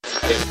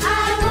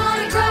I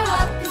wanna grow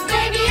up, 'cause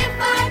maybe if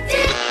I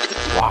did.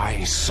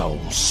 Why so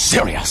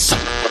serious?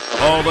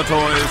 All the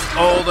toys,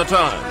 all the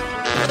time.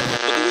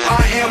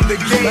 I am the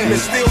game and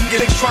still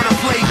getting trying to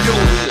play you.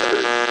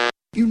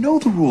 You know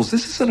the rules.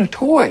 This isn't a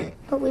toy.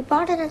 But we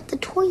bought it at the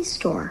toy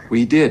store.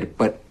 We did,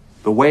 but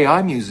the way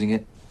I'm using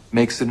it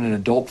makes it an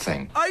adult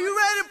thing. Are you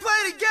ready to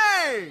play the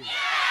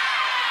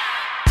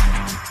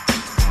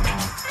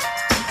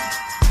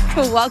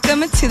game?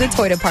 Welcome to the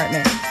Toy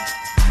Department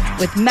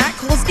with Matt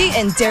Kolsky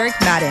and Derek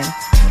Madden.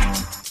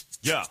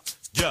 Yeah.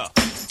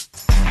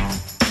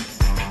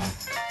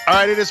 All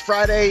right, it is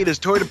Friday. It is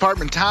Toy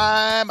Department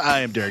time.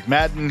 I am Derek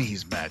Madden.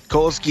 He's Matt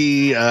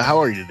Kolsky. How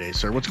are you today,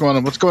 sir? What's going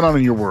on? What's going on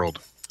in your world?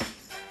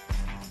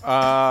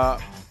 Our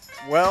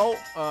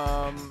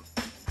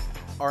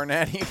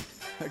nanny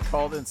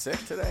called in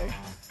sick today.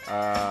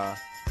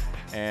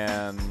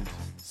 And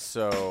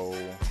so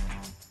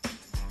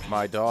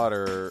my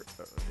daughter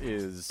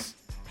is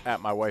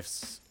at my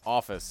wife's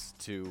office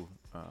to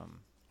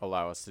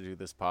allow us to do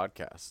this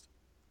podcast.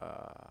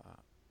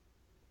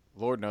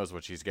 Lord knows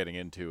what she's getting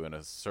into in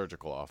a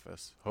surgical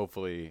office.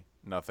 Hopefully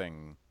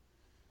nothing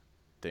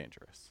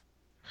dangerous.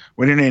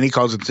 When your nanny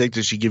calls in sick,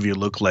 does she give you a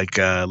look like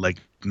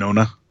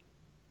Nona?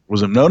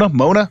 Was it Nona?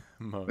 Mona?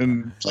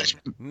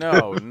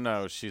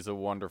 No, she's a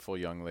wonderful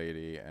young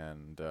lady,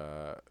 and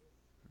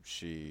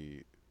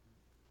she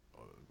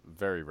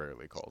very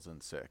rarely calls in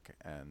sick,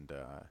 and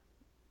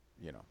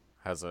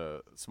has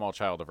a small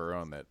child of her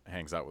own that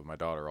hangs out with my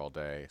daughter all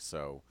day.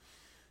 So,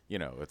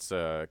 it's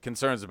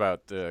concerns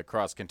about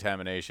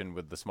cross-contamination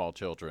with the small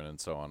children and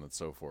so on and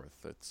so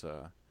forth. It's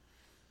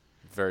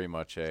very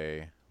much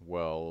a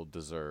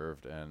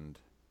well-deserved and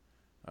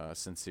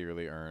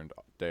sincerely earned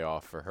day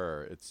off for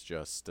her. It's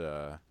just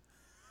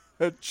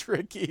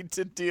tricky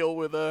to deal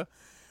with a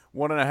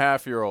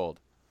 1.5-year-old.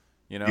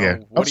 Yeah,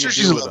 what do you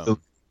do with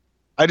them?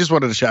 I just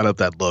wanted to shout out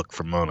that look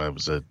from Mona.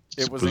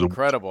 It was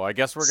incredible. I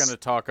guess we're going to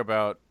talk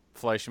about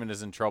Fleischman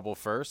is in trouble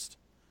first,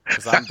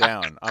 because I'm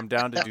down. I'm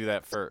down to do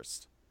that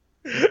first.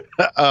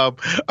 All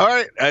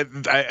right,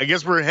 I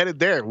guess we're headed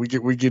there. We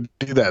can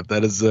do that.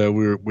 That is,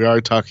 we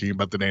are talking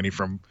about the nanny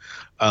from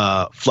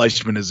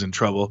Fleischman is in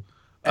trouble.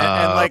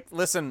 And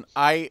listen,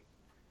 I'm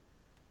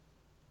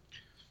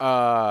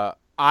in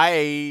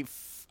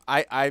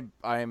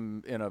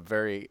a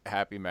very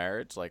happy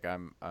marriage. Like I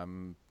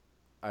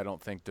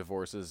don't think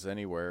divorce is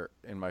anywhere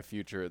in my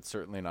future. It's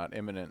certainly not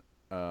imminent.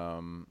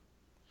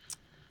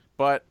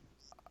 But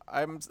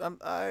I'm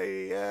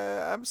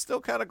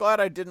still kind of glad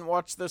I didn't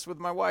watch this with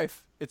my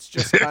wife. It's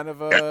just kind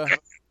of a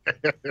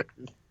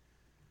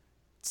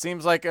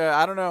seems like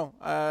I don't know.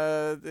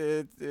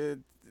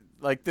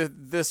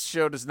 This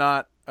show does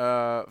not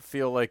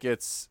feel like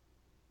it's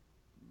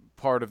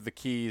part of the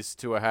keys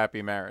to a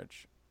happy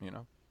marriage.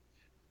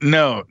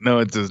 No,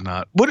 it does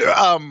not. What?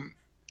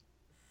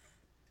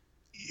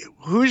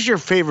 Who's your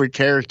favorite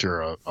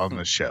character on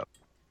this show?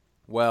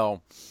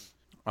 Well,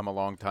 I'm a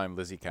longtime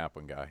Lizzie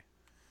Kaplan guy.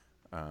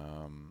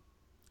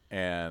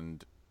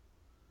 And,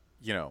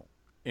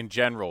 in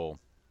general,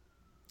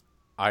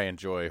 I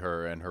enjoy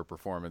her and her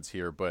performance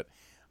here, but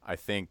I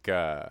think,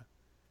 in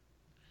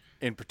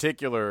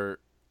particular,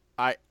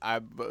 my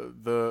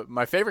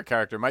favorite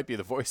character might be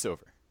the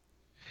voiceover.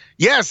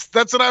 Yes,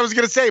 that's what I was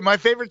going to say. My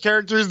favorite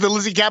character is the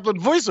Lizzie Kaplan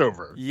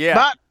voiceover. Yeah.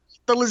 Not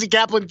the Lizzie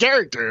Kaplan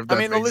character.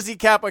 The Lizzie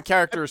Kaplan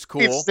character is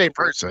cool. It's the same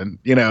person,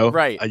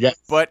 Right. I guess.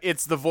 But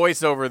it's the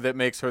voiceover that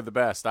makes her the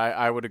best.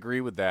 I would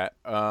agree with that.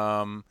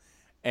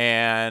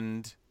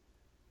 And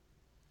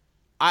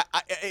I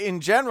in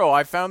general,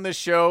 I found this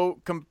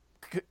show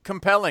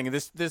compelling.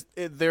 It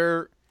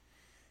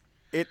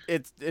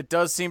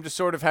does seem to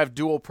sort of have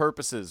dual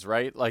purposes,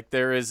 right? Like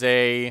there is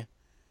a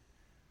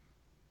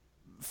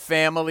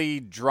family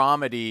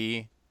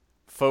dramedy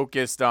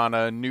focused on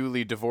a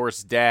newly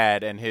divorced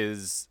dad and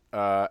his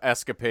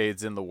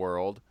escapades in the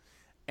world,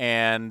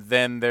 and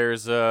then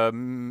there's a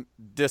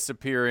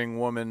disappearing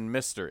woman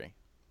mystery,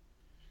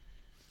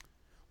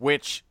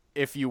 which,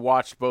 if you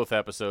watched both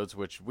episodes,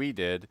 which we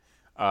did,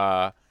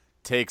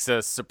 takes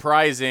a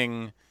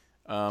surprising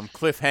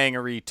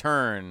cliffhangery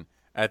turn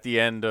at the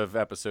end of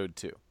episode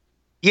 2.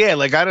 Yeah,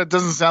 it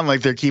doesn't sound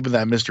like they're keeping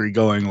that mystery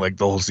going like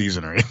the whole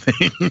season or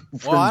anything.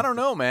 Well, I don't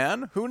know,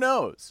 man. Who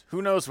knows?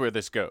 Who knows where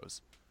this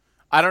goes?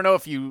 I don't know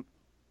if you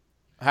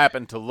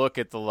happen to look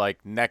at the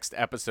next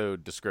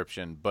episode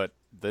description, but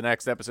the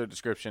next episode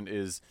description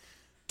is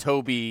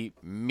Toby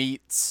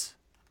meets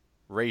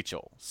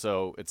Rachel.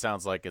 So it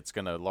sounds like it's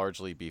going to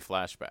largely be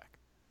flashback.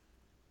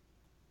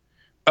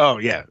 Oh,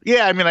 yeah.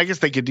 Yeah, I guess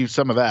they could do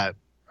some of that,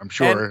 I'm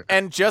sure.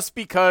 And just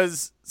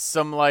because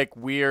some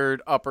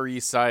weird Upper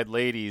East Side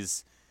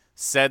ladies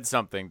said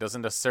something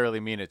doesn't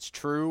necessarily mean it's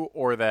true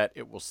or that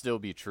it will still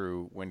be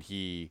true when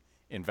he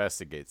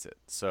investigates it.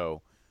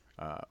 So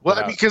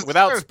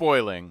without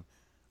spoiling.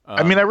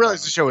 I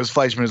realize the show is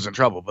Fleischman is in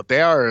trouble, but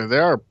they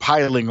are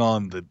piling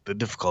on the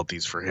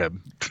difficulties for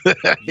him.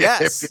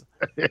 Yes,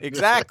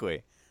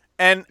 exactly.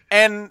 And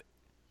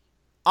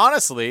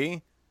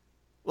honestly,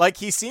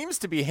 he seems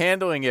to be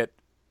handling it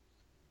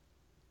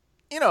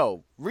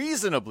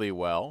reasonably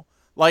well.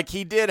 Like,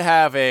 he did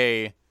have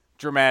a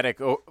dramatic.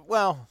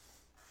 Well,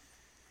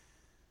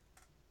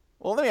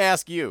 let me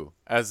ask you,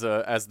 as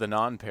the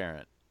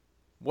non-parent,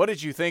 what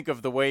did you think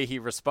of the way he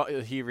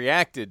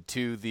reacted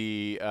to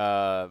the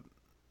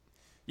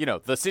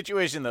the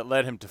situation that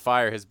led him to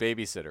fire his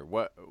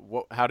babysitter?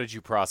 How did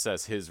you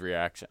process his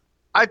reaction?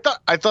 I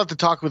thought the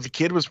talk with the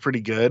kid was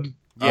pretty good.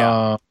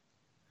 Yeah.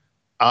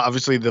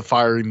 Obviously, the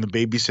firing the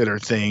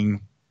babysitter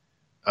thing.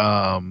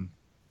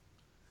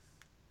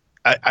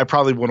 I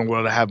probably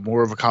want to have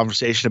more of a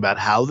conversation about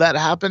how that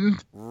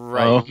happened.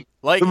 Right.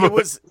 Like, it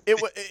was.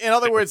 In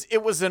other words,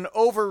 it was an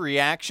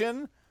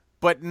overreaction,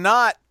 but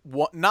not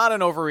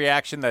an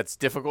overreaction that's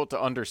difficult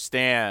to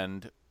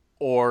understand,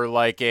 or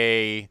like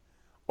a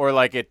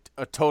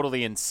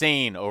totally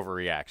insane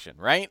overreaction,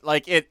 right?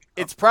 Like,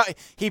 it's probably,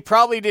 he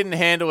probably didn't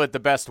handle it the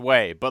best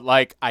way, but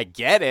like, I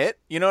get it.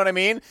 You know what I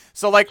mean?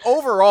 So like,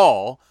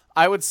 overall,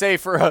 I would say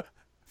for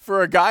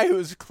a guy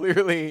who's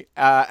clearly,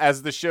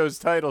 as the show's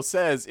title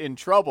says, in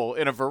trouble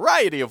in a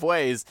variety of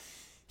ways,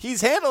 he's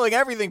handling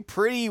everything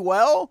pretty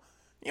well.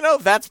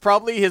 That's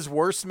probably his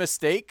worst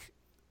mistake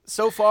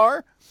so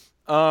far.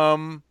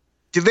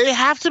 Do they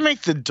have to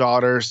make the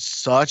daughter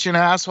such an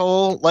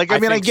asshole? Like, I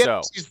mean, I get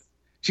so.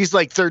 She's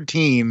like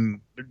 13,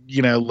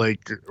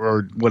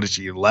 or what is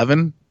she,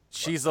 11?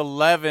 She's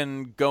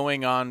 11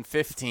 going on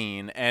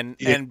 15.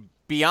 And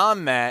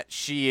beyond that,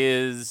 she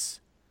is,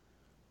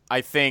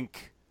 I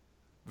think,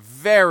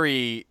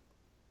 very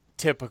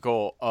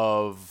typical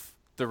of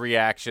the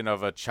reaction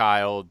of a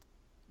child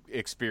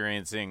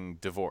experiencing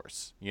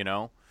divorce,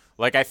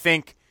 Like, I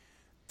think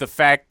the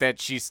fact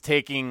that she's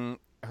taking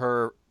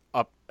her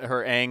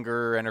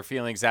anger and her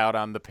feelings out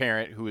on the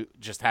parent who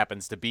just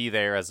happens to be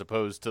there, as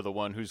opposed to the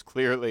one who's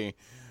clearly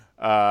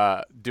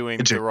doing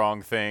the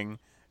wrong thing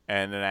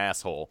and an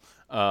asshole.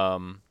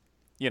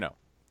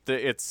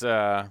 It's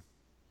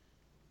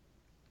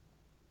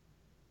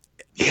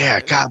yeah,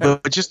 God,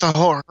 but just her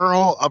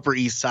whole Upper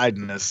East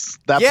Sideness,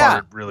 that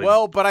part really.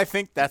 Well, but I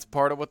think that's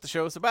part of what the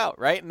show is about,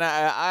 right? And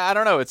I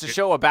don't know. It's a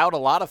show about a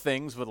lot of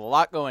things with a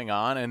lot going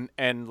on,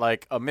 and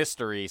like a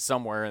mystery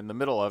somewhere in the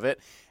middle of it,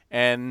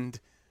 and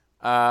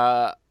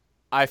I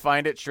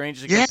find it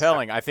strangely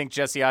compelling. I think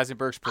Jesse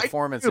Eisenberg's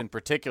performance in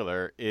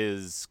particular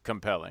is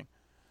compelling.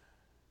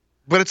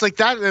 But it's like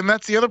that, and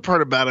that's the other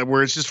part about it,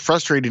 where it's just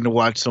frustrating to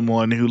watch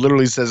someone who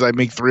literally says, "I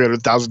make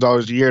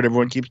 $300,000 a year," and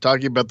everyone keeps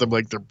talking about them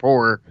like they're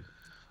poor.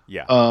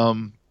 Yeah.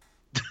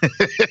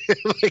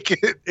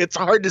 It's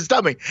hard to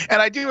stomach,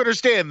 and I do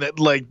understand that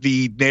like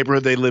the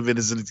neighborhood they live in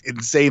is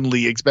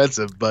insanely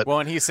expensive. But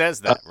and he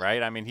says that,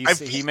 right? I mean, he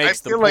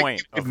makes the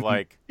point of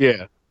like,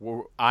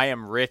 I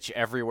am rich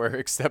everywhere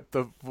except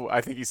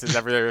I think he says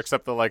everywhere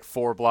except the like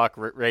 4-block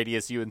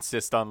radius you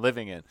insist on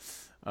living in.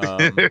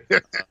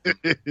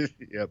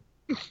 Yep.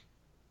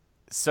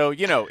 So,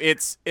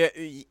 that's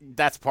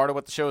part of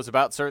what the show is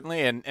about,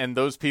 certainly. And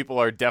those people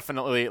are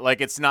definitely, like,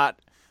 it's not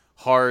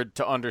hard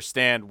to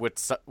understand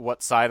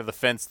what side of the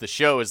fence the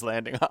show is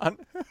landing on.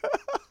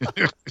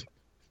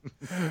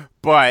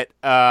 But,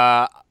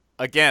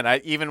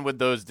 again, even with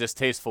those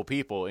distasteful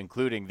people,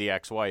 including the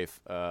ex-wife,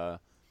 I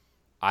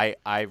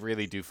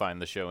really do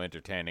find the show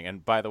entertaining.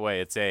 And by the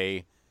way,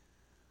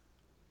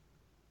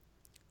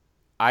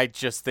 I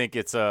just think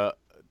it's a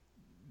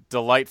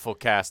delightful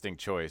casting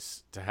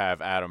choice to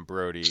have Adam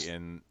Brody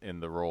in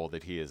the role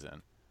that he is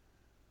in.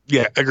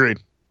 Yeah, agreed.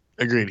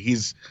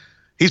 He's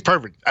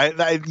perfect.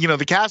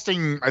 The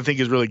casting I think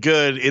is really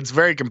good. It's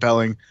very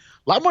compelling.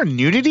 A lot more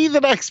nudity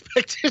than I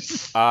expected.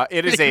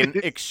 It is an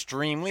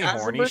extremely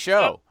horny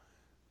show.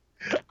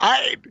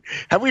 Look,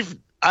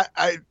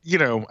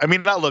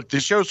 the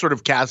show sort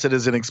of casts it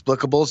as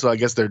inexplicable, so I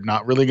guess they're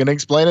not really going to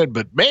explain it.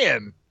 But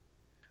man,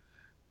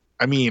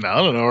 I mean, I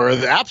don't know. Are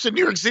the apps in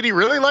New York City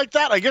really like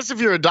that? I guess if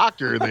you're a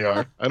doctor, they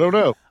are. I don't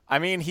know. I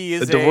mean, he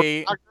is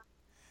doctor?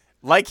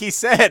 Like he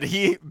said,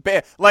 he's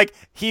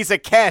a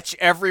catch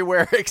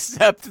everywhere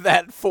except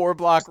that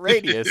 4-block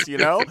radius,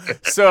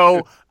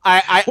 So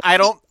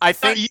I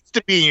think he used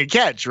to being a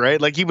catch,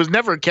 right? Like he was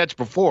never a catch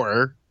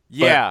before.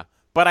 Yeah,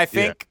 but I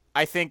think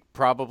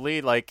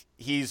probably like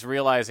he's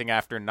realizing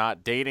after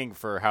not dating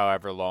for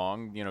however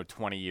long,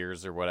 20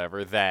 years or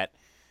whatever, that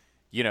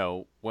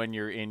when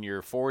you're in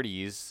your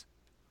 40s,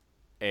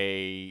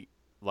 a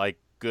like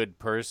good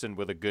person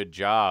with a good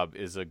job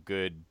is a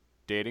good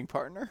dating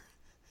partner.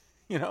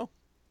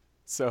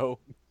 So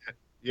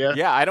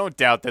yeah, I don't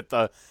doubt that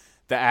the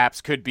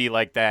apps could be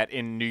like that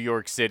in New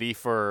York City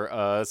for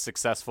a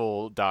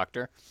successful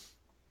doctor.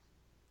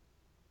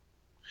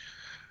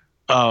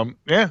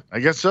 Yeah, I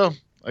guess so.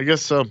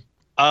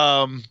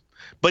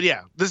 But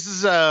yeah, this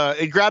is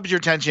it grabs your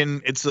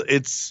attention.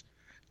 It's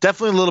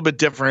definitely a little bit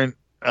different.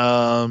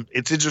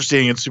 It's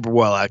interesting and super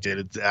well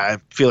acted. I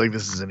feel like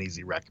this is an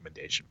easy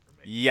recommendation for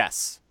me.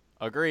 Yes,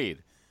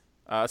 agreed.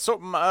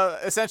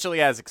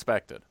 Essentially as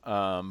expected.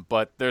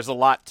 But there's a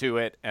lot to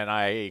it, and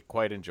I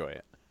quite enjoy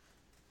it.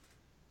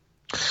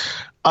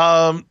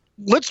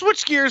 Let's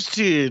switch gears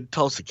to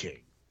Tulsa King.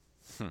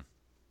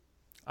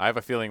 I have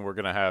a feeling we're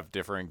going to have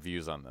differing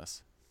views on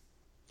this.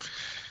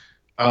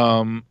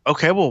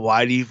 Okay. Well,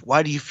 why do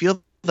you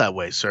feel that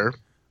way, sir?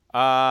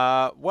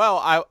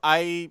 Well,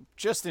 I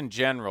just in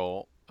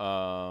general,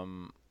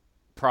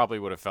 probably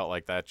would have felt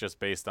like that just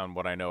based on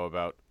what I know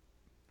about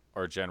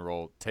our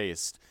general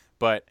taste,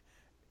 but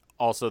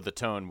also the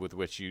tone with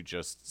which you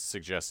just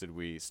suggested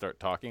we start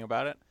talking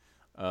about it,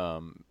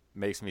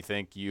 makes me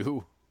think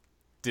you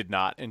did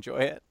not enjoy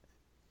it.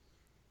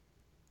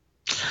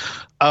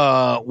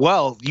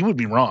 Well, you would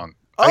be wrong.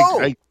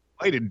 Oh!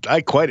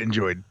 I quite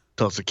enjoyed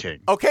Tulsa King.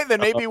 Okay, then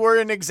maybe we're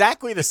in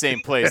exactly the same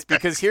place,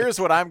 because here's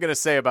what I'm going to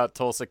say about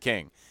Tulsa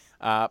King.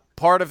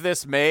 Part of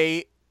this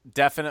may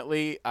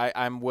definitely,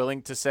 I'm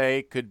willing to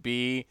say, could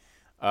be,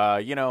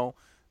 the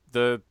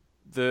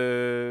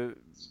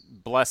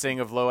blessing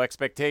of low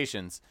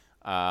expectations.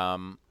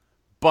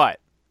 But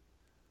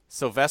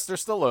Sylvester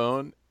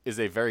Stallone is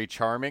a very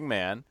charming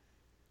man,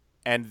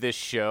 and this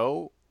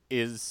show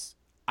is,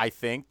 I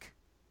think,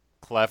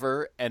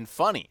 clever and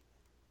funny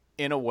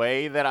in a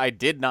way that I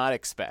did not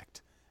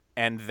expect,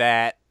 and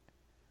that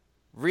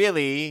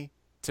really,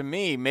 to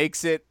me,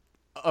 makes it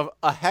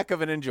a heck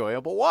of an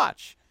enjoyable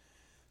watch.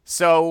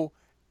 So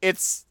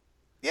it's,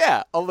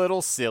 yeah, a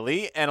little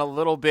silly and a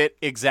little bit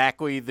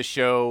exactly the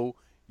show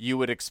you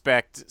would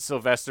expect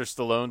Sylvester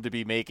Stallone to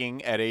be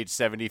making at age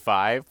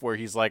 75, where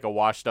he's like a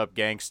washed up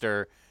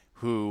gangster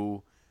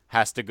who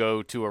has to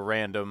go to a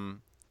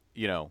random,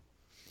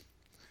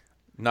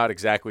 not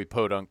exactly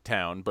podunk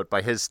town, but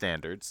by his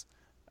standards,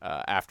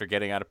 after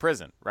getting out of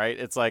prison, right?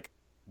 It's like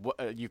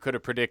you could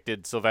have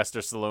predicted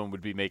Sylvester Stallone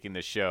would be making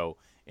this show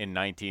in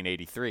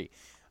 1983.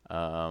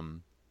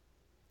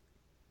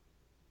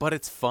 But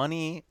it's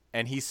funny,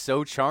 and he's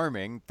so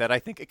charming that I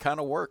think it kind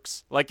of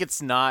works. Like, it's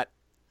not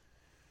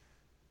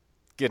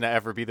going to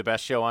ever be the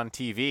best show on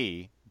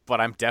TV,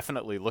 but I'm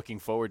definitely looking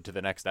forward to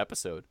the next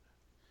episode.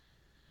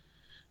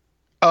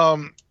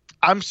 I'm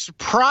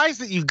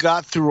surprised that you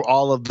got through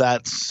all of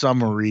that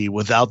summary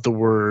without the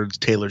words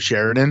Taylor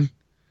Sheridan,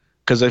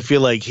 because I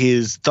feel like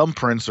his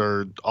thumbprints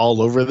are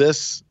all over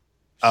this.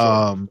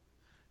 Sure.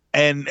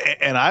 And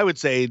I would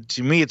say,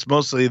 to me, it's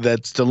mostly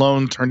that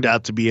Stallone turned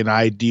out to be an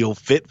ideal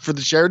fit for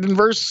the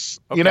Sheridan-verse,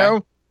 you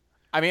know?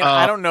 I mean,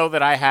 I don't know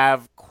that I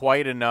have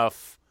quite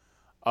enough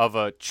of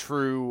a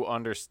true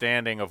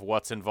understanding of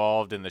what's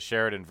involved in the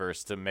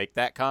Sheridan-verse to make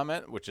that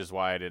comment, which is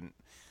why I didn't.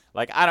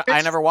 Like,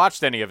 I never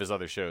watched any of his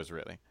other shows,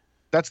 really.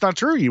 That's not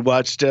true. You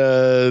watched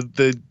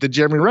the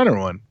Jeremy Renner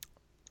one.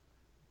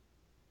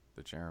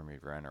 The Jeremy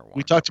Renner one.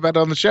 We talked about it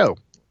on the show.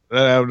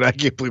 I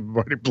can't believe I'm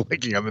already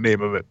blanking on the name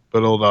of it.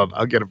 But hold on.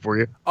 I'll get it for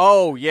you.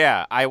 Oh,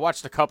 yeah. I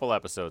watched a couple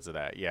episodes of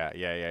that. Yeah.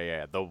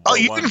 You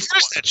didn't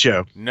finish that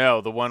show?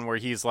 No, the one where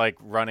he's, like,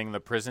 running the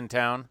prison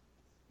town.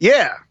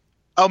 Yeah.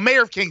 Oh,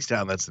 Mayor of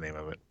Kingstown. That's the name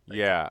of it.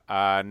 Yeah.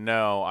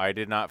 No, I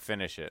did not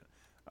finish it.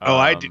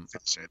 I did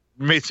finish it.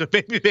 So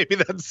maybe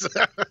that's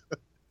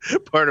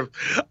part of.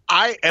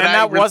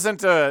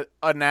 Wasn't a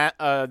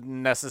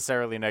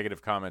necessarily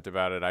negative comment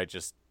about it.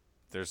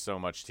 There's so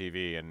much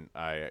TV, and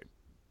I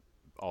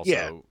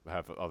also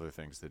have other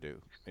things to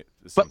do.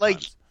 But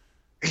like,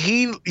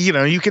 you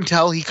can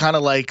tell he kind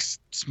of likes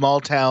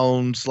small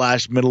town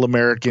 / middle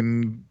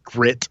American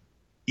grit.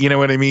 You know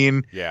what I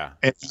mean? Yeah.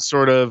 And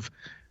sort of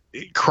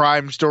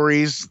crime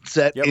stories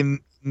set in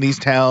these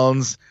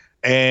towns,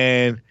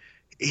 and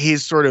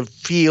his sort of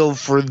feel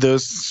for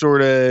those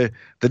sort of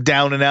the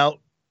down and out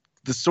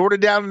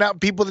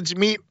people that you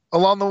meet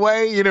along the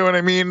way. You know what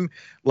I mean?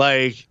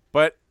 Like,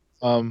 but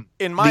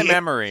in my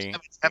memory,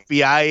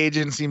 FBI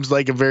agent seems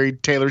like a very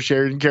Taylor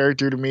Sheridan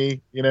character to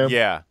me. You know?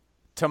 Yeah.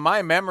 To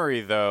my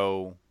memory,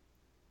 though,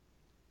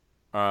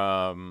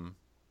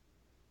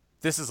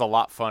 this is a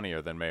lot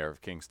funnier than Mayor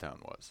of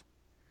Kingstown was.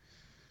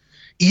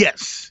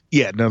 Yes.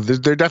 Yeah. No.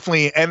 They're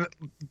definitely, and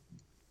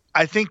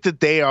I think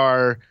that they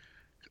are.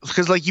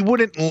 Because, like, you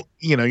wouldn't,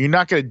 you're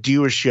not going to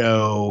do a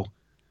show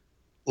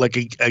like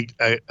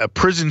a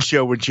prison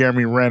show with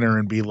Jeremy Renner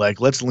and be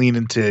like, let's lean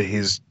into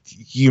his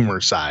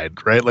humor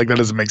side, right? Like, that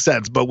doesn't make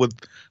sense. But with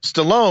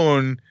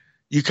Stallone,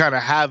 you kind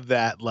of have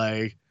that,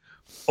 like,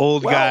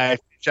 old guy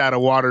fish out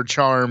of water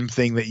charm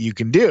thing that you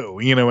can do.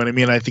 You know what I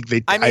mean? I think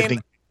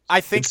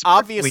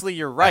obviously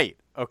you're right,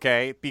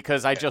 okay?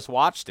 Because I just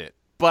watched it.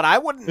 But I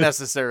wouldn't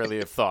necessarily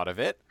have thought of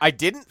it. I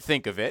didn't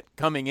think of it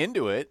coming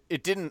into it.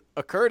 It didn't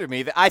occur to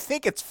me. I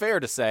think it's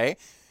fair to say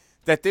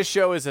that this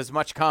show is as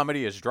much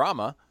comedy as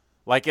drama.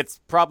 Like,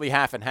 it's probably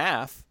half and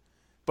half.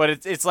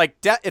 But it's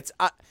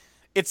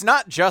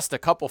not just a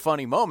couple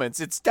funny moments.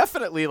 It's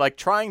definitely like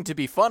trying to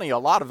be funny a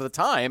lot of the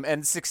time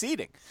and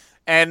succeeding.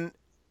 And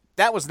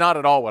that was not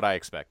at all what I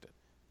expected.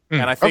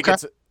 And I think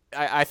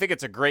I think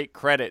it's a great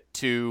credit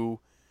to,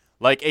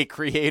 like, a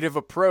creative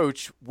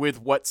approach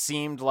with what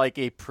seemed like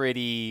a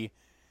pretty,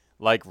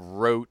 like,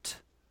 rote,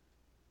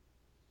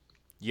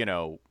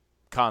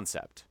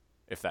 concept,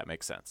 if that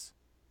makes sense.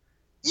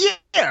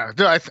 Yeah,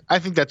 no, I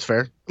think that's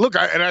fair. Look,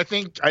 I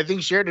think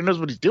Sheridan knows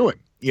what he's doing.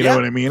 You know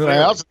what I mean? And I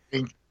also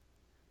think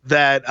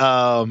that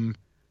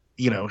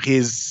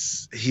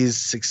his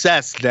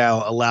success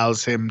now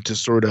allows him to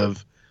sort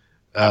of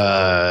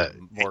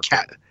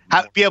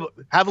be able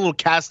have a little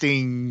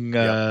casting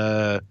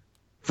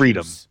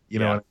freedom. Juice. You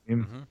know Yeah. what I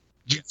mean? Mhm.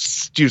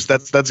 Juice.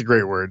 That's a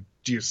great word.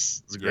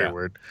 Juice is a great Yeah.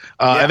 word.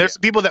 Yeah. And there's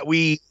some people that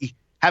we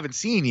haven't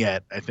seen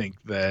yet. I think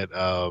that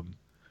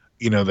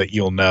that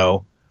you'll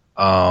know.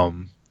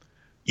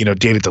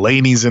 Dana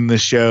Delaney's in the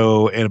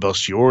show. Annabelle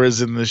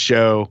Shiora's in the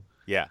show.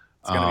 Yeah,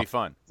 it's gonna be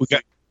fun.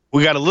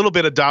 We got a little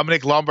bit of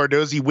Dominic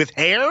Lombardozzi with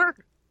hair.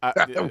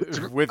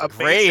 With amazing.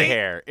 gray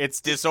hair,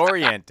 it's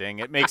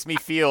disorienting. It makes me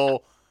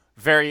feel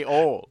very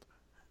old.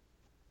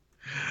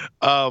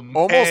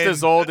 Almost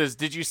as old as.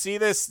 Did you see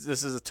this?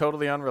 This is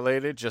totally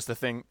unrelated, just a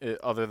thing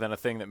other than a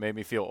thing that made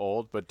me feel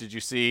old. But did you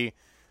see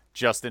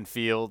Justin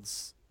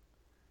Fields?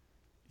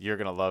 You're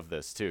gonna love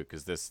this too,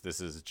 because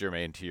this is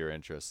germane to your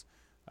interests.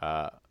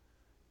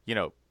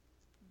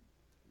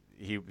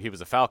 He was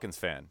a Falcons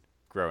fan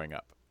growing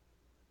up.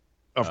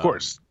 Of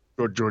course,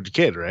 Georgia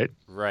kid, right?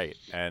 Right,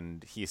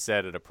 and he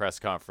said at a press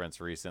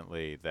conference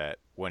recently that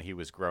when he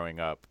was growing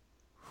up,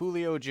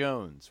 Julio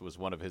Jones was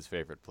one of his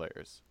favorite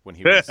players when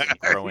he was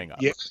growing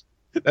up. Yeah,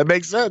 that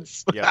makes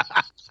sense. Yeah.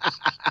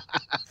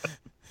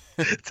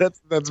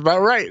 That's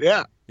about right.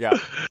 Yeah. Yeah.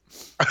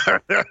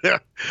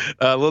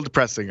 A little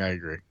depressing. I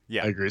agree.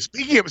 Yeah. I agree.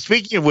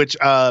 Speaking of which,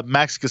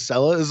 Max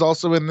Casella is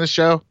also in this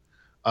show.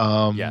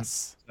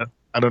 Yes.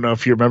 I don't know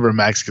if you remember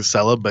Max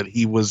Casella, but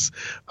he was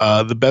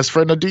the best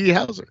friend of Doogie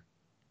Howser.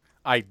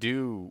 I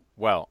do.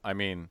 Well, I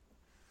mean,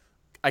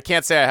 I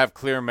can't say I have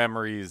clear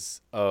memories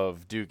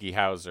of Doogie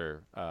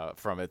Howser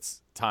from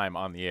its time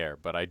on the air,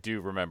 but I do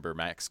remember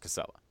Max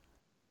Casella.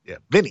 Yeah,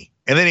 Vinny.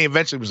 And then he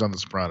eventually was on The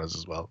Sopranos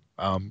as well.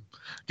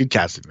 Good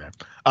casting there.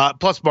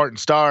 Plus Martin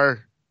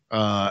Starr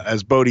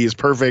as Bodie is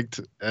perfect.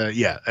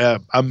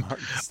 I'm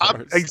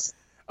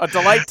a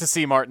delight to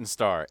see Martin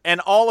Starr. And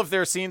all of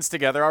their scenes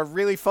together are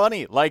really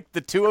funny. Like,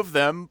 the two of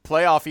them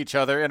play off each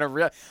other in a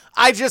real...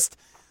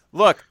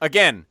 Look,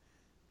 again,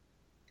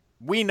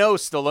 we know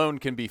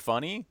Stallone can be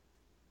funny,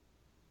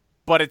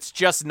 but it's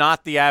just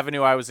not the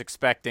avenue I was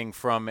expecting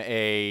from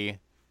a,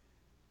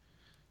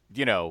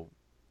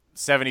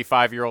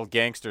 75-year-old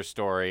gangster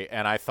story,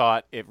 and I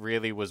thought it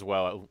really was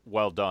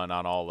well done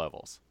on all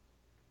levels.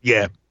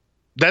 Yeah.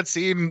 That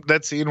scene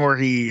where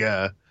he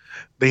has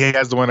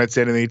the one night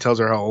stand and then he tells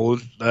her how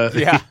old.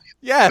 Yeah.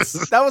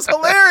 Yes, that was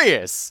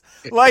hilarious.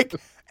 Like,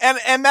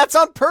 and that's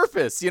on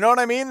purpose. You know what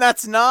I mean?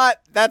 That's not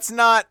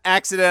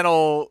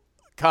accidental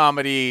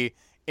comedy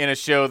in a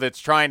show that's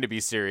trying to be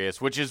serious,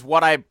 which is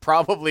what I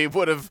probably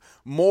would have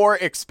more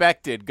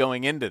expected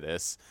going into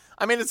this.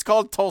 I mean, it's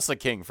called Tulsa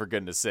King, for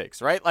goodness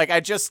sakes, right? Like, I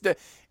don't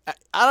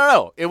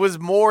know. It was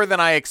more than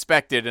I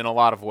expected in a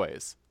lot of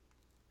ways.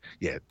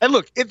 Yeah. And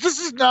look, this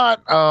is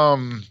not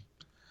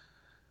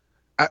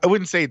I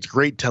wouldn't say it's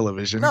great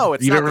television. No,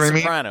 it's you not know The what I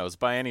mean? Sopranos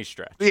by any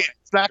stretch. Yeah,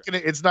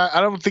 it's not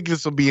I don't think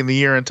this will be in the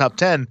year-end top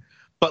 10,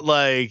 but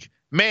like,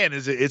 man,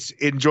 it's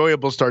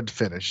enjoyable start to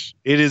finish.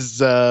 It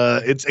is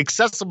it's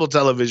accessible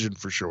television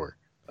for sure.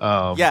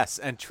 Yes,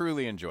 and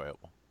truly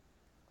enjoyable.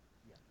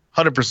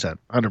 100%.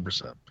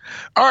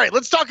 All right,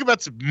 let's talk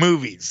about some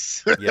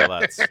movies. Yeah,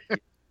 let's.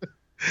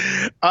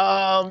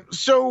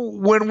 So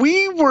when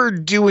we were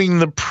doing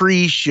the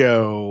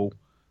pre-show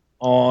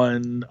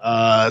on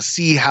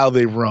See How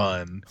They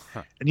Run,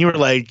 and you were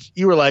like,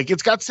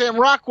 it's got Sam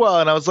Rockwell,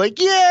 and I was like,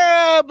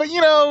 yeah, but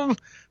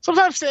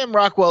sometimes Sam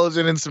Rockwell is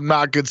in some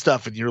not good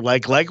stuff, and you're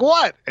like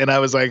what? And I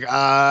was like,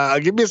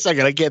 give me a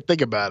second, I can't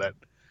think about it.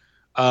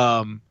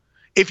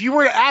 If you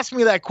were to ask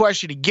me that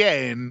question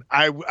again,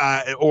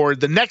 or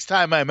the next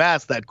time I'm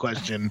asked that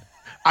question,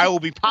 I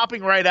will be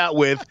popping right out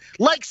with,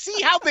 like,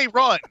 See How They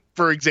Run,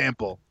 for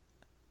example.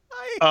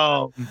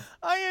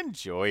 I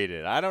enjoyed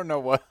it. I don't know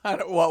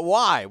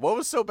why. What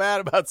was so bad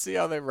about See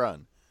How They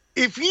Run?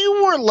 If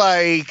you were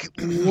like,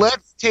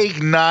 let's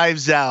take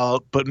Knives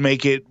Out, but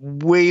make it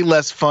way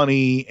less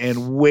funny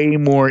and way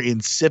more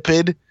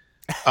insipid,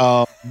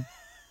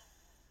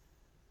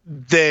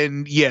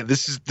 then yeah,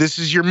 this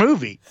is your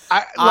movie.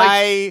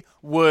 I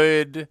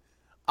would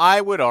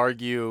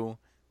argue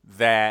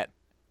that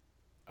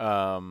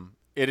the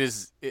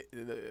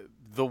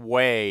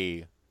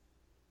way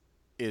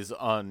is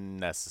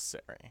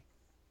unnecessary.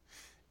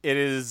 It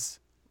is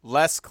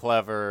less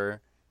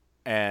clever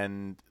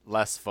and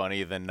less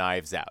funny than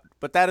Knives Out,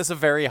 but that is a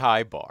very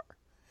high bar.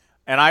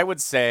 And I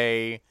would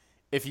say,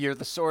 if you're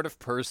the sort of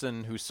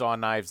person who saw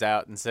Knives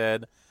Out and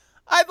said,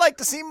 I'd like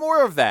to see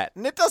more of that,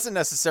 and it doesn't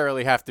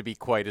necessarily have to be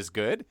quite as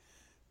good,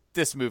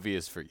 this movie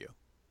is for you.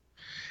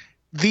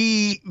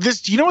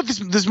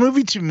 This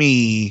movie to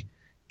me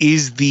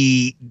is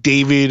the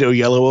David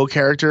Oyelowo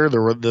character, the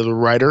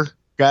writer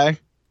guy.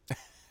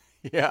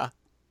 Yeah.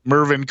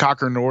 Mervyn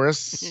Cocker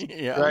Norris.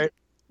 Yeah. Right?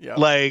 Yeah.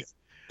 Like,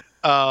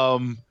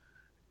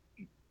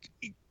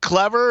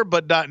 clever,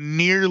 but not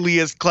nearly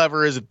as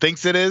clever as it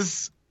thinks it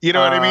is. You know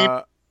what I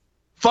mean?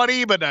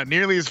 Funny, but not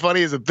nearly as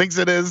funny as it thinks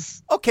it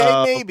is.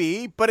 Okay,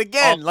 maybe. But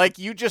again, like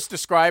you just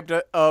described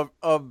a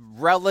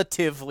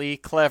relatively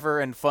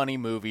clever and funny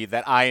movie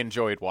that I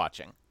enjoyed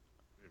watching.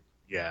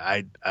 Yeah,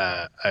 I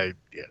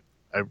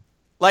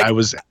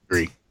was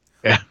angry.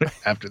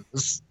 after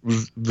this.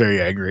 Was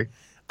very angry.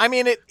 I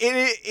mean,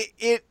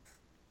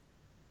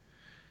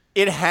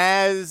 it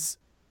has.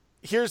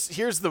 Here's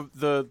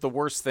the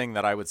worst thing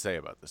that I would say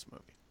about this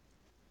movie.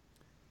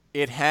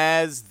 It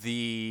has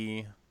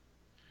the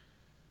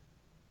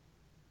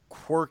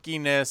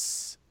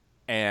quirkiness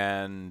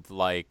and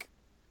like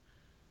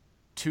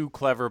too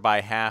clever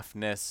by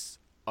halfness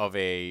of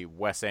a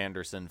Wes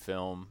Anderson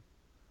film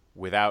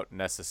without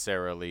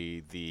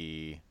necessarily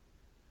the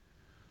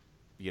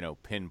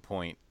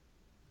pinpoint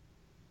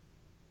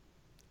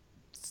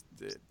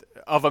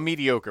of a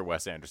mediocre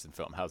Wes Anderson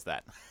film. How's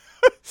that?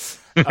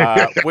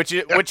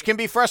 Which can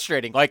be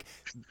frustrating. Like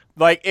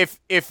if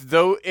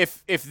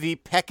the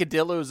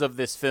peccadillos of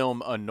this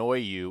film annoy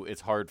you,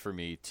 it's hard for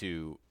me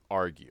to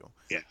argue.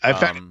 Yeah, I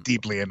found it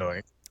deeply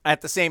annoying.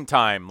 At the same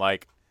time,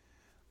 like,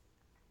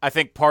 I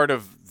think part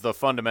of the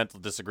fundamental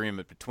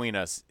disagreement between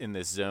us in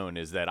this zone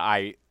is that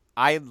I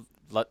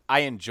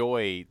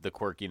enjoy the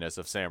quirkiness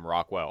of Sam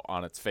Rockwell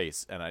on its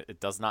face, and it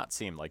does not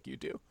seem like you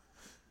do.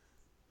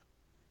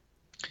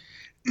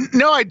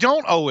 No, I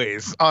don't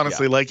always,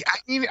 honestly. Yeah. Like,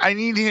 I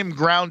need him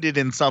grounded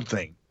in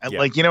something. Yeah.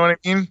 Like, you know what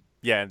I mean?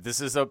 Yeah, this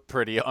is a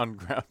pretty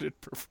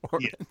ungrounded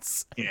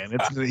performance. Yeah,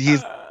 and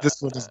he's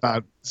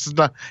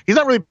not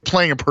really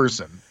playing a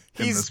person.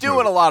 He's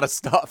doing a lot of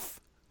stuff,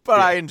 but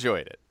I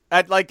enjoyed it.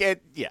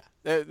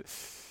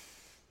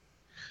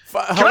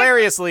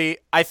 Hilariously,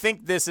 I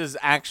think this is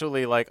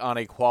actually like on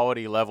a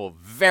quality level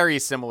very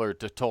similar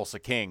to Tulsa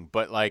King,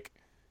 but like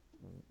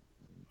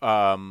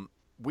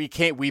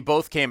we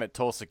both came at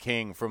Tulsa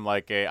King from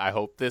like a I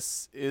hope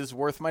this is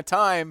worth my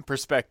time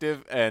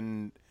perspective,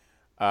 and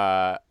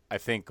I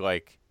think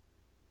like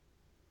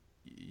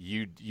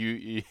you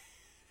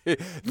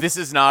this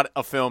is not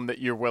a film that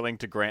you're willing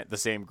to grant the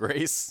same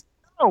grace.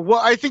 Oh,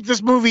 well, I think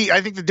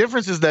the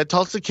difference is that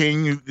Tulsa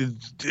King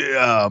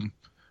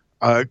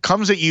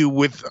comes at you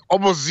with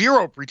almost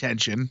zero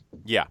pretension.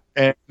 Yeah.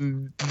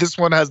 And this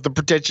one has the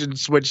pretension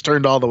switch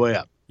turned all the way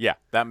up. Yeah,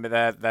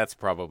 that's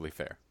probably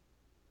fair.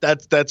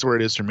 That's where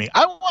it is for me.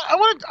 I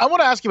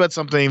want to ask you about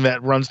something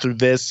that runs through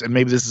this, and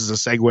maybe this is a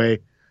segue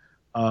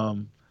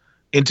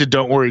into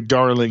Don't Worry,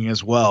 Darling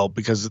as well,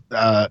 because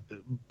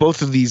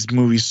both of these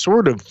movies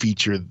sort of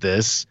feature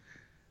this.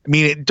 I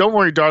mean, Don't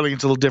Worry, Darling,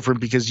 it's a little different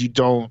because you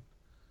don't.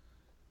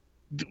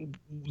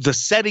 The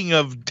setting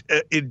of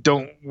it,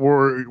 Don't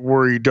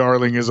Worry,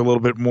 Darling, is a little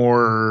bit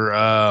more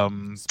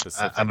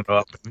specific. I don't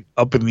know,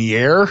 up in the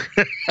air,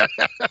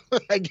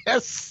 I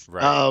guess.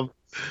 Right.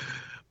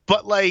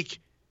 But like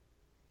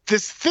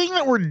this thing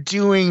that we're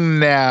doing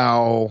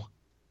now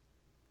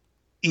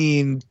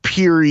in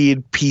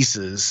period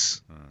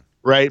pieces,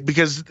 right?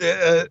 Because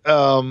See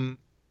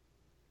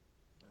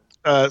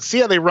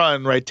How They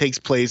Run, right, takes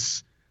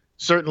place.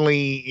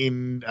 Certainly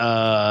in these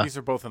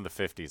are both in the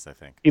 50s, I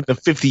think. In the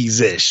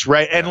 50s-ish,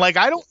 right? Yeah. And like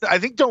I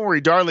think Don't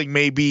Worry, Darling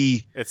may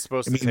be it's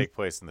supposed to take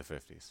place in the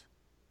 50s.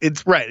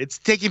 It's right. It's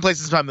taking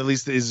place in time that at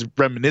least is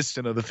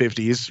reminiscent of the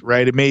 50s,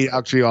 right? It may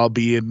actually all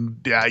be in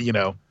I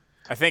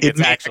think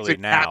it's actually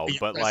now,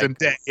 but like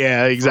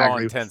yeah, exactly. For all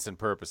intents and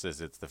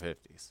purposes, it's the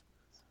 50s.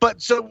 But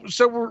so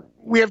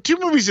we have two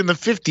movies in the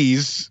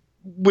 50s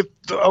with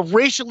a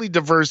racially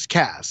diverse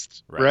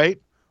cast, right?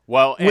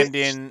 Well, and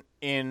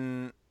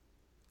in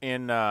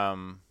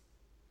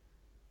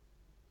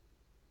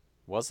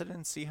was it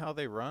in See How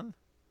They Run,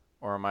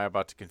 or am I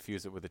about to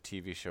confuse it with a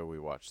TV show we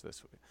watched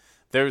this week?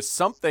 There's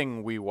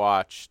something we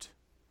watched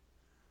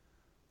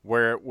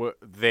where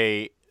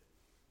they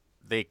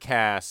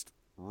cast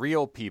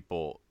real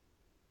people.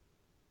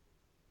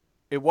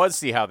 It was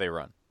See How They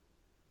Run.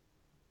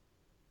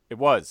 It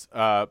was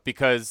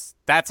because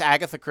that's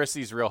Agatha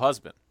Christie's real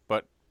husband,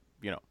 but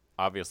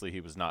obviously he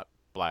was not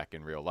black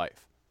in real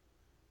life.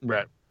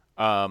 Right.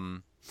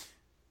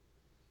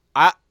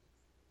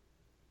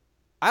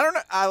 I don't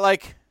know. I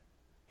like.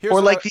 Or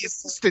like the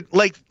assistant,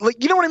 like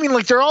you know what I mean?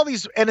 Like there are all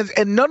these, and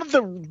none of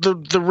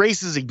the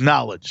race is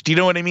acknowledged. Do you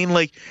know what I mean?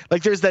 Like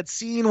there's that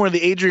scene where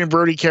the Adrian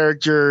Brody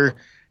character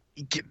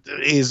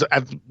is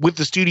with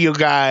the studio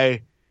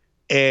guy,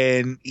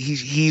 and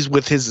he's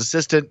with his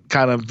assistant,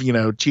 kind of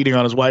cheating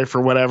on his wife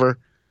or whatever.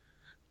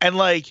 And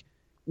like,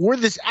 were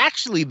this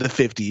actually the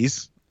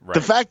 50s? Right.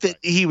 The fact that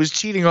he was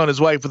cheating on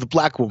his wife with a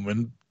black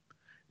woman.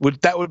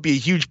 That would be a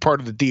huge part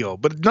of the deal,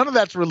 but none of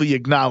that's really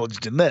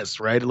acknowledged in this,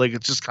 right? Like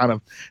it's kind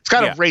of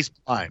race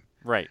blind,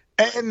 right?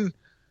 And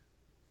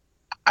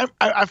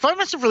I find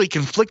myself really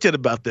conflicted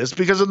about this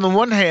because on the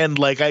one hand,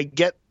 like I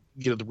get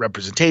the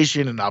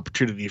representation and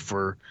opportunity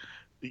for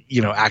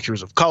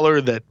actors of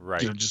color that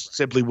just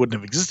simply wouldn't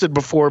have existed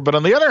before, but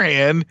on the other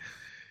hand,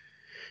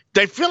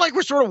 I feel like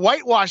we're sort of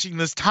whitewashing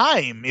this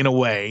time in a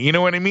way. You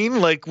know what I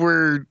mean? Like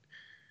we're.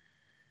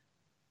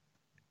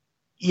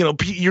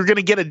 You're going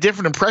to get a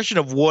different impression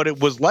of what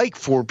it was like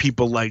for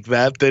people like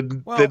that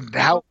than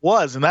how it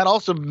was. And that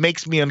also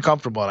makes me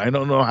uncomfortable. And I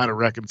don't know how to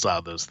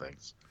reconcile those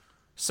things.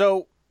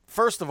 So,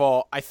 first of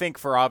all, I think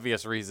for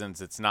obvious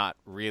reasons, it's not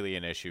really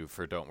an issue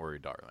for Don't Worry,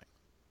 Darling,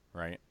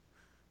 right?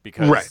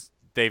 Because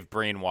they've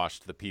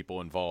brainwashed the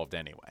people involved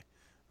anyway.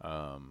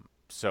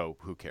 so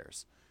who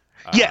cares?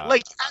 Yeah,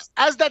 like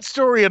as that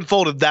story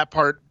unfolded, that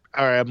part,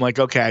 all right, I'm like,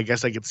 okay, I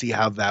guess I could see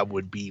how that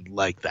would be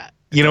like that.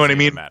 You know what I Doesn't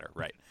mean? even matter,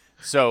 right?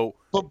 So,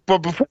 but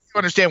before you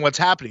understand what's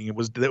happening, it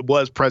was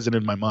present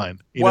in my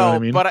mind. You know what I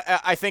mean? But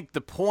I think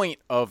the point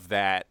of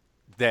that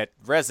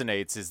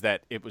resonates is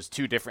that it was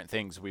two different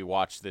things we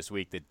watched this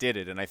week that did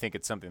it, and I think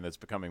it's something that's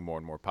becoming more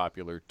and more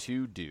popular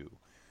to do.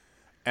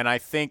 And I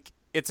think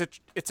it's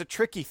a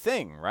tricky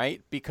thing,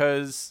 right?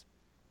 Because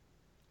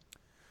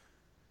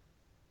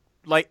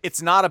like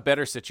it's not a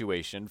better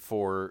situation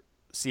for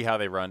See How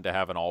They Run to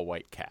have an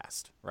all-white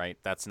cast, right?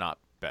 That's not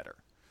better.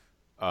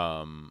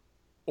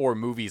 Or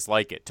movies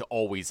like it to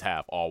always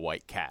have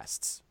all-white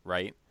casts,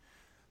 right?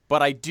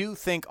 But I do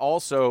think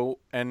also,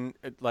 and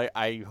like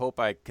I hope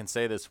I can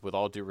say this with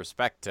all due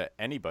respect to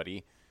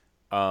anybody,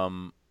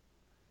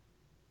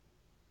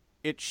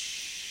 it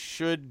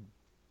should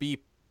be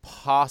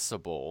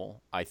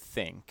possible, I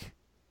think,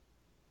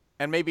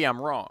 and maybe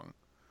I'm wrong,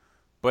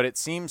 but it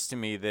seems to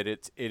me that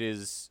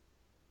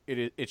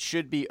it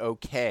should be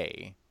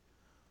okay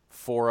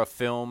for a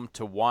film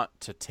to want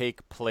to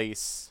take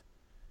place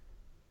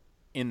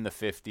in the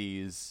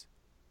 50s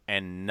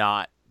and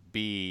not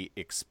be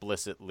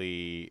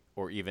explicitly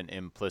or even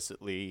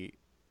implicitly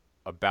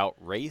about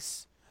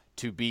race,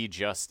 to be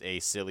just a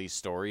silly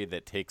story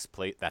that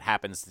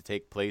happens to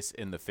take place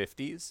in the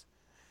 50s.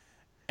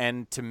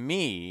 And to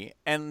me,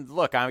 and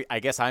look, I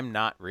guess I'm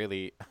not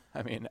really,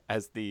 I mean,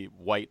 as the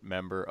white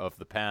member of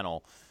the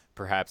panel,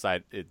 perhaps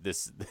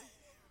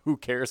who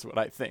cares what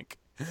I think?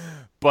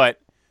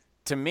 But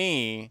to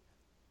me,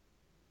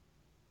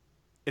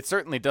 it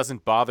certainly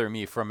doesn't bother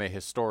me from a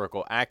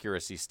historical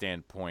accuracy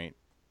standpoint.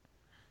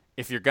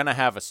 If you're going to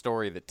have a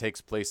story that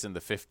takes place in the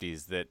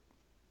 50s that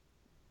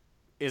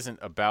isn't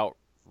about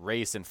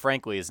race and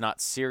frankly is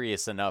not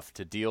serious enough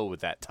to deal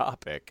with that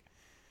topic,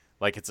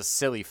 like it's a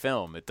silly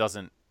film,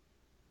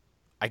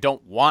 I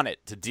don't want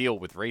it to deal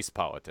with race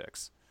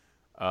politics.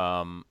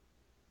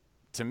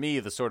 To me,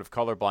 the sort of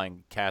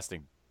colorblind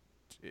casting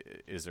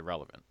is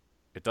irrelevant.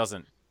 It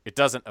doesn't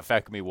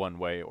affect me one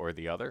way or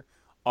the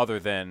other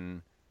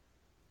than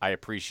I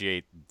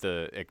appreciate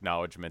the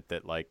acknowledgement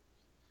that like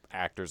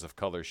actors of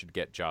color should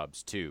get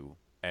jobs too.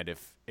 And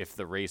if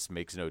the race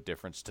makes no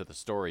difference to the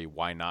story,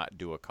 why not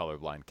do a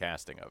colorblind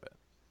casting of it?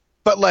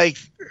 But like,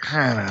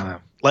 I don't know.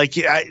 Like,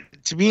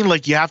 to me,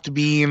 like you have to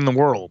be in the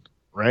world,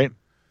 right?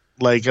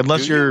 Like,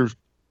 unless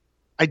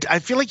I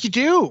feel like you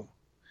do.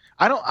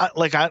 Otherwise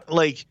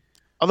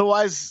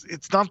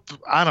it's not.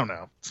 I don't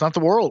know. It's not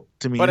the world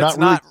to me. But it's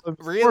not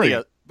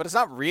really. But it's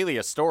not really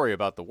a story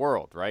about the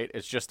world, right?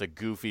 It's just a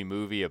goofy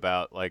movie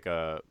about like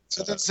a.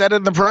 So then set it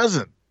in the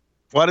present.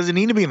 Why does it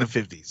need to be in the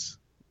 50s?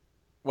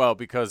 Well,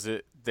 because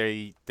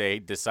they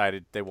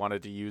decided they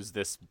wanted to use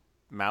this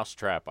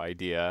mousetrap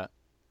idea.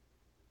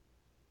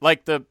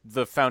 Like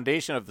the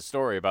foundation of the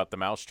story about the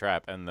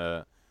mousetrap and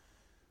the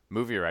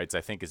movie rights,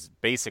 I think, is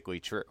basically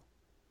true.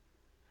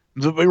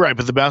 Right,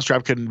 but the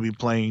mousetrap couldn't be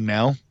playing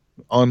now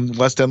on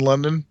West End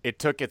London. It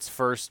took its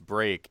first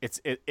break. It's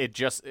in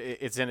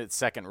its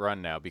second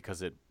run now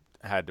because it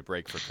had to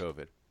break for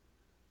COVID.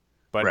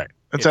 But right,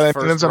 its that's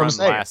first what I'm run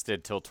saying.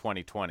 lasted till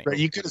 2020. Right,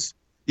 you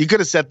could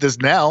have set this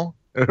now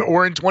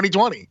or in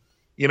 2020.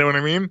 You know what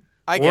I mean?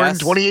 I or guess. in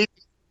 2018.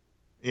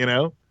 You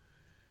know.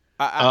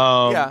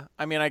 Yeah,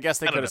 I mean, I guess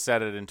they could have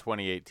set it in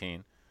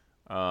 2018.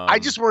 I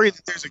just worry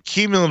that there's a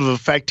cumulative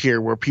effect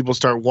here where people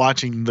start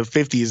watching the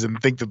 50s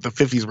and think that the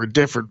 50s were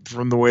different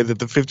from the way that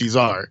the 50s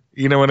are.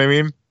 You know what I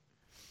mean?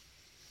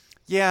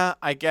 Yeah,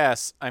 I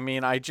guess. I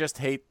mean, I just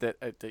hate that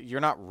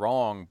you're not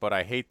wrong, but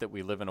I hate that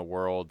we live in a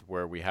world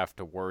where we have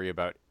to worry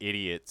about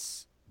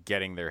idiots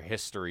getting their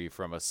history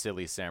from a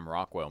silly Sam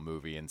Rockwell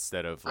movie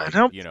instead of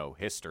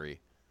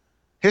history.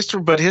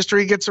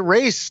 History gets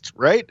erased,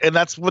 right? And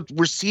that's what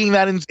we're seeing.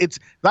 It's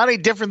not any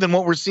different than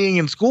what we're seeing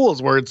in schools,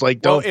 where it's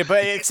like,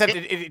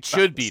 it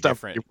should be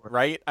different,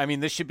 right? I mean,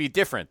 this should be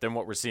different than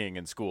what we're seeing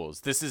in schools.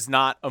 This is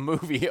not a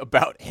movie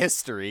about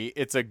history.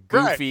 It's a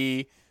goofy.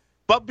 Right.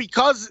 But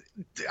because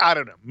I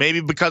don't know, maybe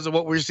because of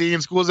what we're seeing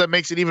in schools, that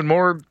makes it even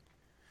more.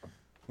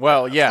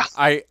 Well, yeah,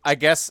 I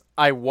guess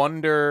I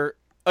wonder.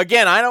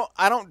 Again,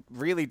 I don't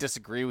really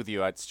disagree with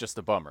you. It's just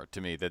a bummer to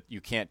me that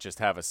you can't just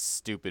have a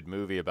stupid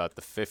movie about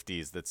the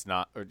 50s that's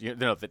not, or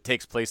that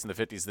takes place in the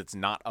 50s that's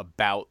not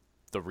about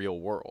the real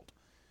world.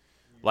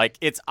 Like,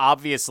 it's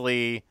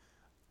obviously,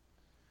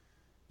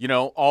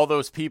 all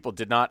those people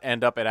did not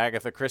end up at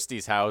Agatha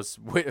Christie's house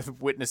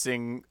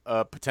witnessing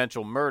a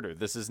potential murder.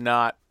 This is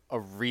not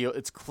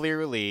it's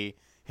clearly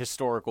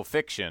historical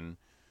fiction.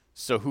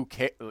 So who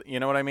cares? You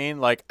know what I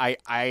mean? Like,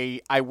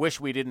 I wish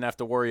we didn't have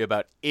to worry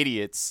about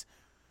idiots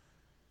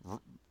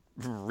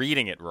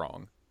reading it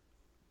wrong,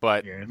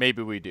 but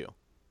maybe we do.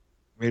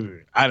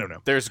 Maybe, I don't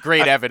know. There's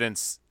great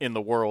evidence in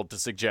the world to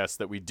suggest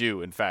that we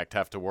do, in fact,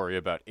 have to worry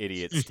about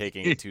idiots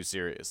taking it too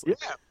seriously.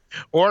 Yeah,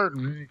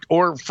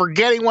 or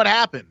forgetting what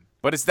happened.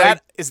 But is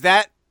that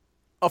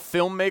a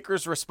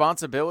filmmaker's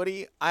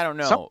responsibility? I don't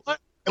know.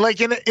 Somewhat.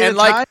 Like in a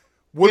time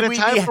where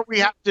we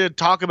have to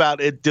talk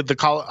about it, did the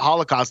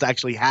Holocaust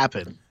actually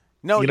happen?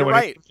 No, You know you're what I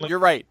right. mean? Like- You're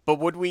right. But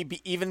would we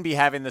even be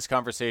having this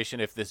conversation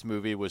if this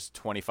movie was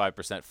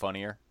 25%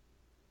 funnier?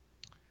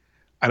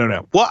 I don't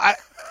know. Well,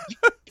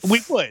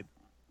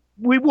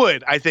 we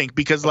would, I think,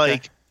 because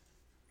like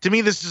to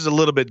me, this is a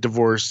little bit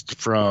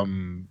divorced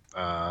from.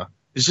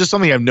 It's just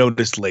something I've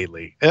noticed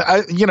lately.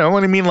 You know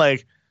what I mean,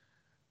 like,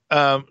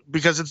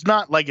 because it's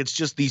not like it's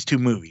just these two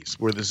movies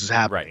where this is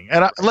happening,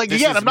 and This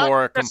again, is I'm not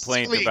more a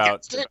complaint necessarily about.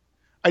 against it.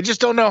 I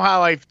just don't know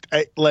how I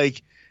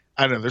like.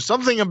 I don't know. There's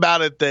something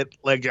about it that,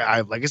 like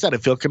I said, I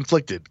feel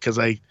conflicted because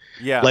like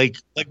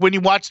when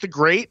you watch The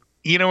Great,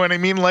 you know what I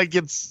mean. Like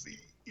it's,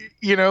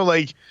 you know,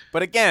 like.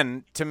 But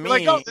again, to me,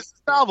 Like, oh, this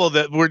is novel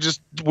that we're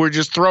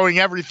just throwing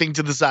everything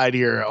to the side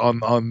here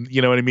on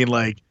you know what I mean,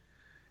 like,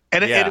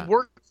 and it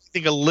worked, I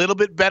think, a little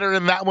bit better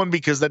in that one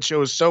because that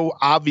show is so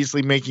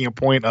obviously making a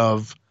point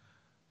of,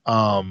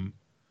 yeah,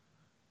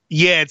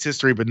 it's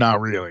history, but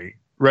not really,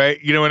 right?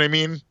 You know what I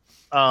mean?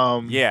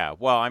 Yeah.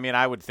 Well, I mean,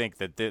 I would think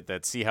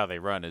that See How They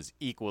Run is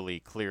equally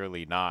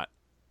clearly not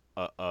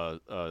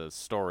a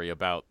story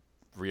about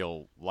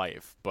real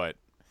life, but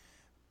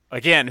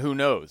again, who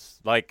knows?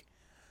 Like,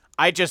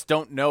 I just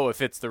don't know if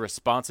it's the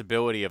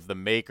responsibility of the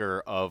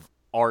maker of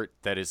art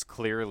that is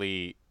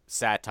clearly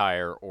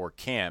satire or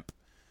camp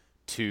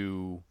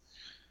to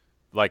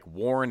like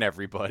warn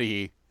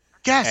everybody.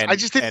 Yes, I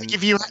just think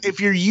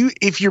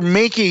if you're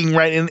making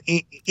right and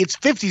it's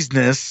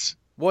 50s-ness.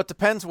 Well, it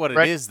depends what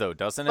right? it is, though,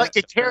 doesn't it? Like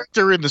a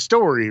character in the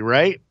story,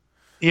 right?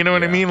 You know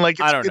what I Yeah. mean? Like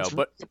I don't know, it's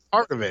but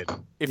part of it.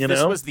 If you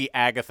this know? was the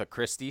Agatha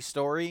Christie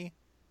story,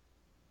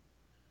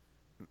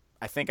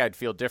 I think I'd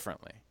feel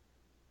differently.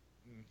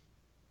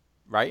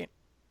 Right?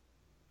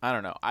 I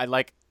don't know. I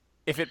like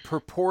if it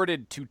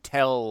purported to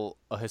tell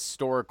a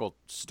historical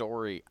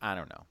story, I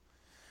don't know.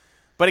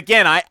 But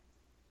again, I'm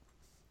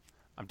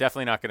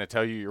definitely not going to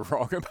tell you you're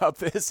wrong about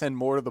this, and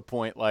more to the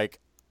point, like,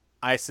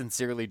 I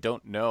sincerely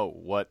don't know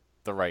what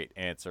the right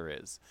answer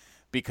is.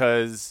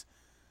 Because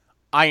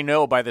I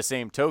know by the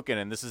same token,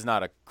 and this is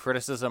not a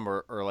criticism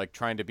or like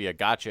trying to be a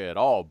gotcha at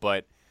all,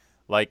 but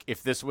like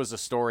if this was a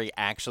story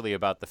actually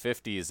about the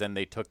 50s and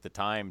they took the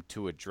time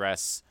to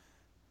address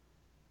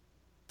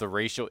the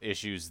racial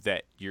issues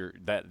that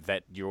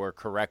you're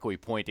correctly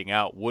pointing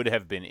out would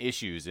have been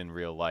issues in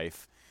real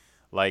life,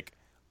 like,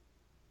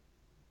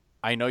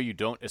 I know you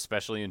don't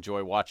especially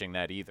enjoy watching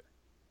that either.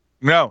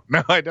 No,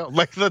 I don't.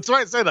 Like that's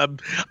why I said I'm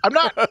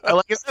not.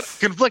 Like I said, I'm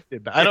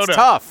conflicted. I don't know. It's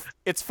tough.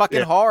 It's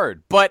fucking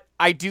hard. But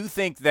I do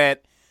think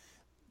that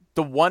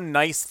the one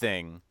nice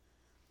thing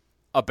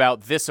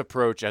about this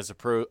approach as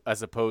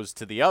opposed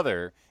to the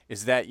other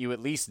is that you at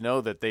least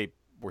know that they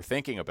were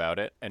thinking about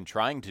it and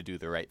trying to do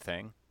the right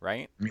thing,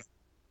 right?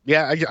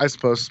 Yeah, I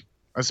suppose.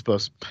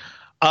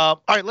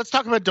 All right, let's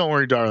talk about Don't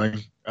Worry,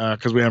 Darling,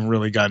 because we haven't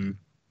really gotten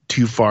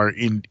too far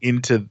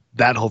into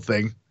that whole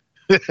thing.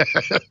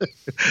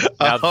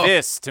 Now,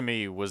 this to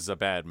me was a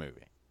bad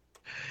movie.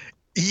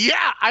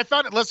 Yeah, I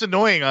found it less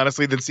annoying,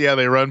 honestly, than See How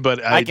They Run.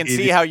 But I can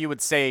see how you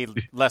would say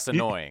less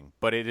annoying,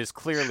 but it is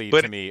clearly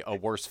to me a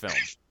worse film.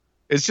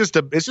 It's just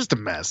a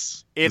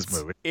mess. This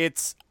movie.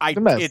 It's a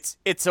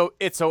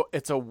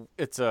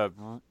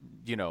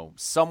you know,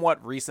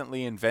 somewhat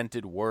recently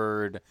invented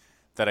word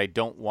that I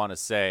don't want to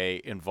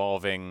say,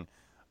 involving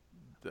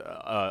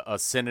a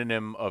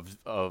synonym of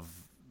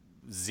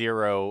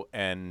zero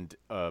and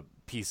a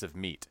piece of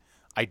meat.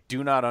 I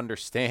do not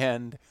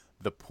understand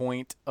the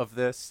point of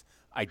this.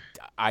 I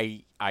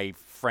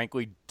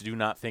frankly do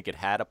not think it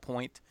had a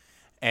point.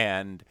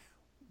 And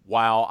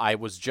while I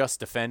was just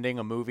defending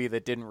a movie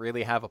that didn't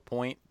really have a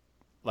point,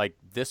 like,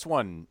 this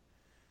one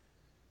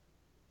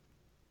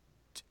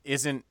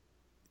isn't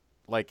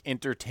like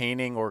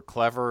entertaining or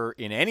clever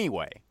in any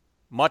way,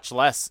 much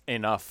less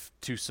enough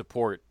to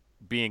support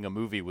being a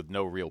movie with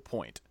no real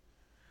point.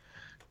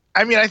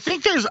 I mean, I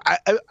think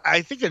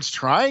I think it's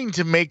trying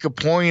to make a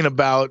point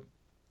about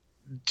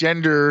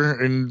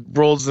gender and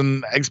roles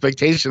and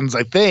expectations,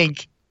 I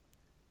think.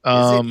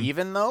 Is it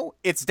even, though?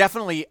 It's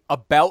definitely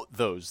about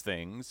those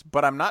things,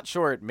 but I'm not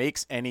sure it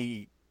makes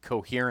any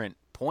coherent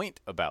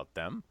point about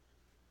them.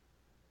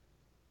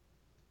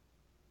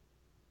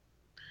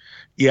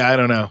 Yeah, I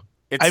don't know.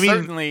 It's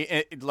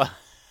certainly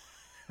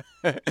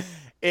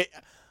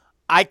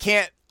I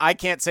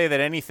can't say that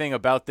anything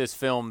about this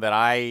film that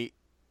I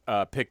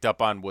picked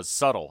up on was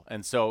subtle,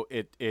 and so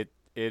it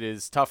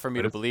is tough for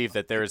me to believe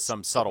that there is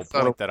some subtle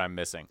point that I'm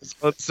missing.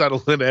 It's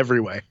subtle in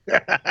every way.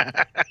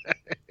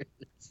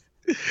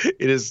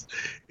 It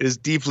is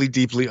deeply,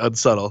 deeply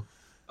unsubtle.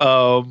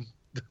 Like,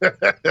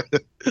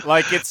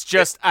 it's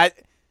just I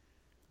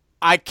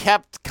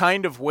kept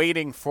kind of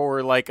waiting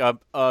for like a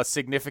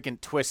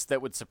significant twist that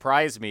would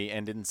surprise me,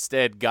 and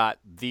instead got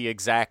the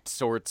exact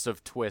sorts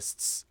of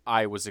twists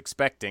I was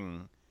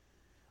expecting.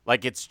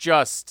 Like, it's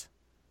just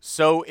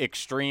so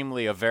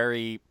extremely a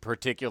very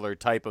particular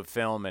type of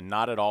film, and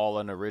not at all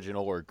an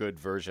original or good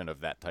version of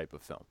that type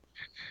of film.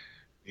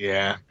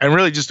 Yeah, and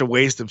really just a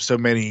waste of so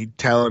many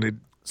talented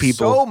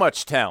people. So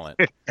much talent.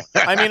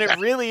 I mean, it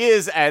really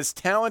is as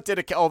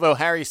talented. Although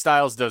Harry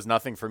Styles does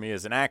nothing for me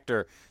as an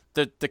actor,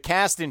 the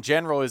cast in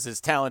general is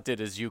as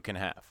talented as you can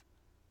have.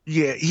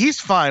 Yeah, he's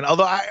fine.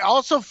 Although I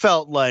also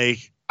felt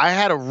like I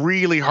had a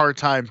really hard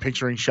time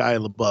picturing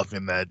Shia LaBeouf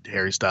in that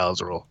Harry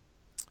Styles role.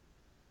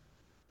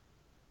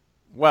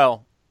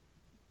 Well,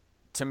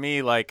 to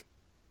me, like,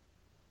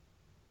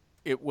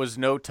 it was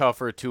no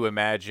tougher to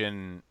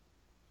imagine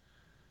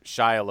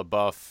Shia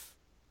LaBeouf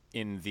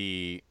in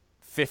the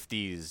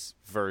 50s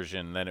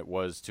version than it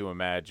was to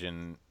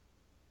imagine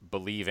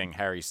believing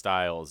Harry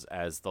Styles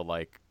as the,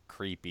 like,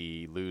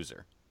 creepy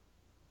loser.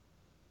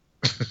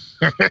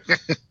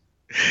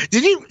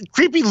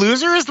 Creepy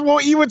loser is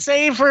what you would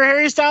say for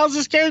Harry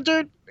Styles'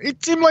 character?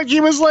 It seemed like he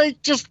was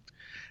like just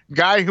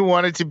guy who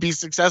wanted to be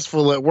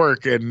successful at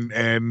work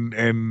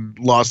and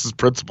lost his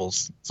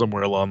principles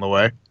somewhere along the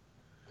way.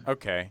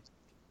 Okay.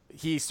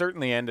 He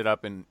certainly ended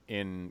up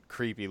in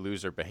creepy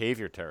loser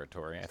behavior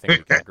territory. I think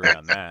we can agree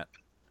on that.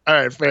 All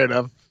right, fair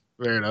enough.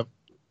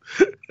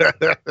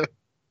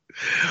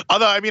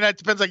 Although, I mean, it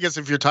depends, I guess,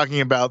 if you're talking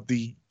about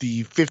the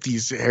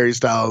 50s Harry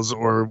Styles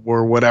or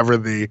whatever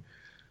the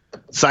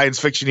science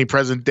fiction-y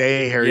present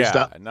day Harry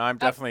Styles. No, I'm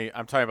talking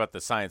about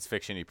the science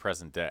fiction-y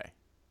present day.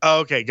 Oh,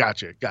 okay,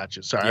 gotcha.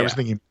 Sorry, I was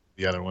thinking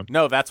the other one.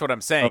 No, that's what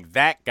I'm saying.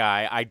 That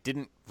guy, I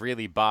didn't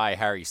really buy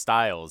Harry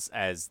Styles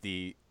as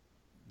the,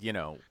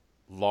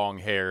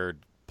 long-haired,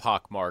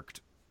 pockmarked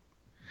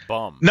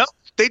bum. No,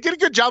 they did a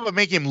good job of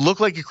making him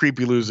look like a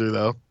creepy loser,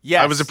 though.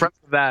 Yes. I was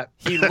impressed with that.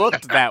 He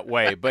looked that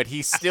way, but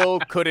he still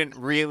couldn't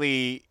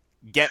really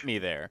get me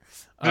there.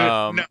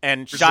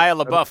 And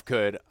Shia LaBeouf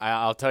could,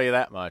 I'll tell you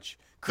that much.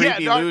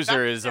 Creepy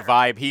loser is a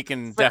vibe he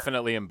can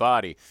definitely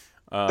embody.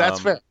 That's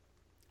fair.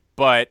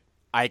 But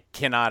I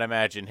cannot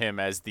imagine him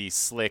as the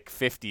slick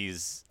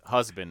 50s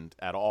husband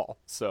at all.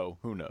 So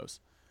who knows?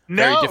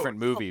 Very different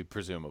movie,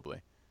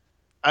 presumably.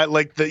 I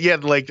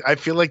I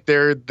feel like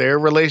their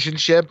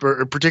relationship,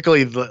 or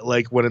particularly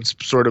like when it's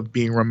sort of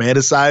being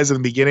romanticized in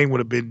the beginning, would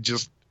have been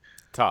just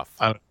tough,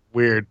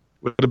 weird.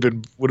 Would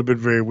have been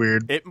very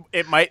weird.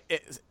 It might.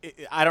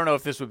 I don't know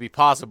if this would be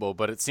possible,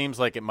 but it seems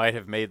like it might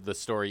have made the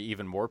story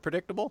even more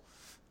predictable.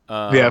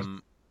 Yeah.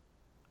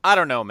 I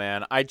don't know,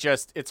 man.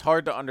 It's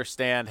hard to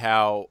understand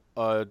how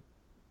a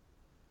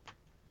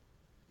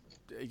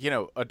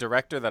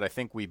director that I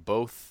think we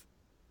both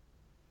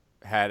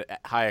had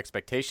high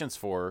expectations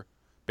for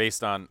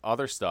based on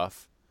other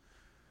stuff,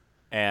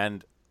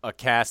 and a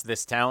cast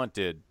this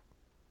talented,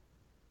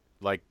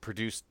 like,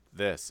 produced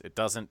this. It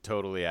doesn't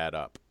totally add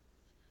up.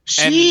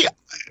 She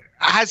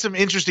has some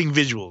interesting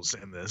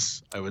visuals in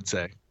this, I would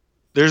say.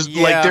 There's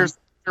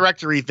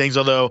directory things,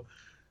 although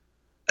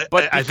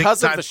but I think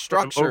because of the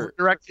structure,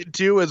 directed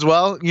too as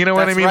well. You know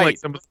what I mean? Right. Like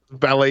some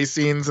ballet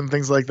scenes and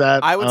things like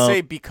that. I would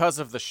say because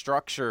of the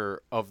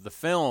structure of the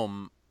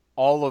film,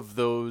 all of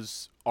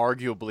those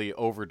arguably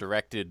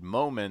over-directed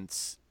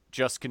moments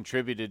just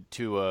contributed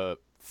to a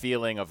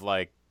feeling of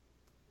like,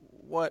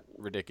 what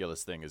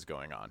ridiculous thing is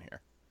going on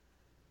here?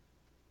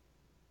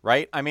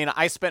 Right? I mean,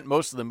 I spent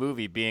most of the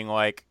movie being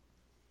like,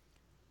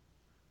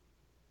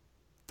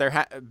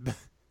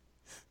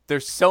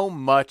 there's so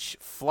much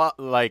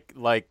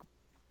flowery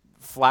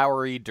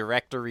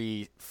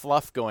directory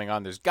fluff going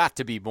on. There's got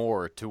to be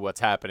more to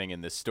what's happening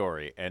in this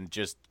story, and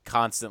just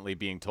constantly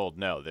being told,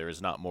 no, there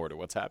is not more to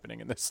what's happening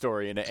in this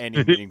story in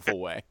any meaningful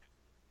way.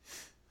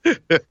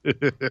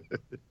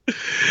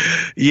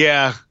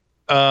 Yeah.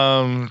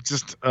 I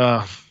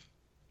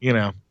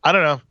don't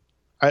know.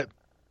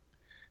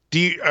 Do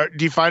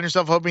you find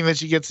yourself hoping that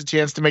she gets a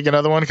chance to make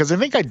another one? Because I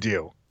think I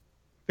do.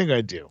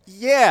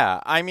 Yeah.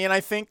 I mean,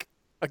 I think,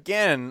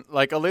 again,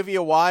 like,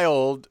 Olivia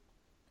Wilde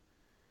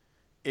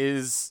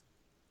is,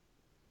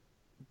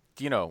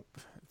 I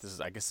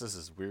guess this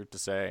is weird to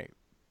say.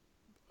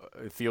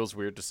 It feels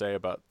weird to say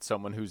about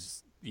someone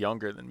who's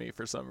younger than me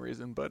for some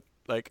reason, but,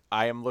 like,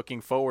 I am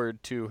looking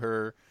forward to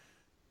her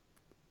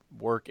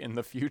work in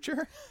the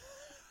future.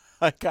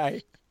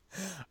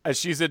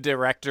 She's a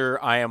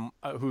director I am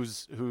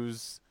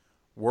whose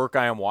work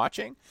I am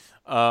watching.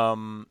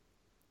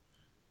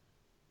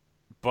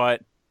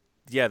 But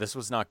yeah, this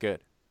was not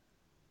good.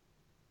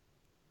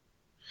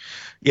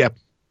 Yeah,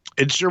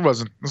 it sure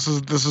wasn't. This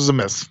is a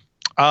miss.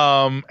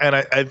 And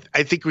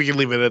I think we can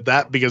leave it at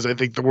that, because I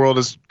think the world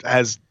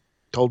has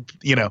told,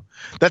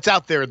 that's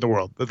out there in the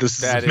world that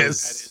this is a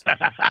miss.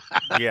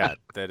 Yeah,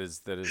 that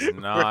is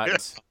not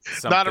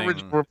something... not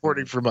original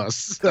reporting from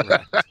us.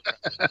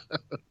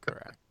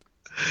 Correct.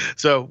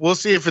 So we'll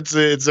see if it's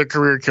a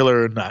career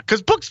killer or not.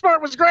 Because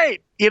Booksmart was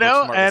great,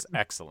 Booksmart was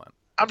excellent.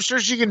 I'm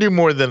sure she can do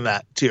more than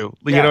that too.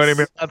 You know what I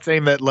mean? I'm not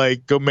saying that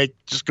like go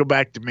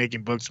back to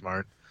making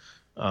Booksmart.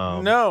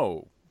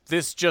 No,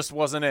 this just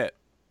wasn't it.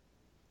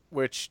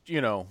 Which,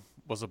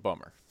 was a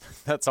bummer.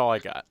 That's all I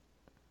got.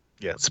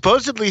 Yeah,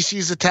 supposedly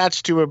she's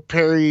attached to a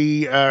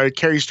Carrie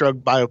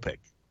Strug biopic.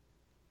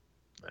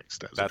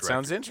 That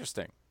sounds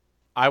interesting.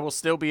 I will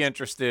still be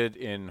interested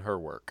in her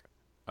work.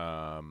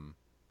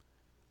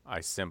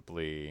 I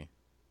simply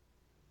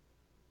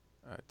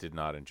did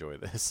not enjoy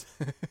this.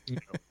 No,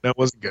 that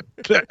wasn't good.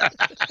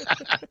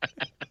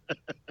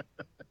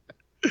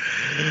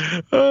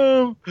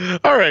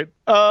 All right.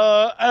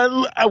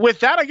 And with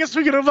that, I guess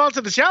we can move on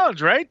to the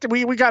challenge, right?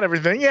 We got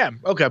everything. Yeah.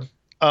 Okay.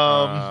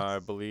 I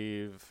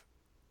believe.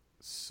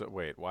 So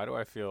wait, why do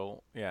I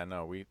feel? Yeah,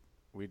 no, we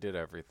did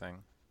everything.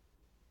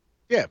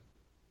 Yeah.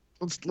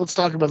 Let's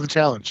talk about the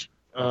challenge.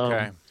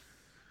 Okay.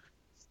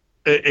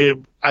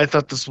 I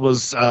thought this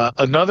was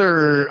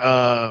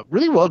another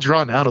really well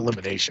drawn out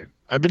elimination.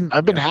 I've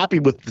been happy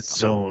with the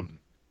zone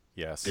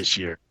Yes, this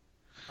year.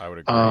 I would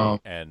agree.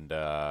 And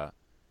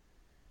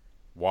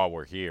while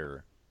we're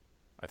here,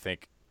 I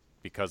think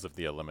because of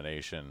the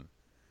elimination,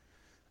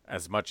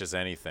 as much as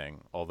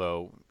anything,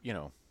 although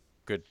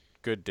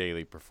good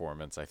daily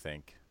performance, I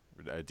think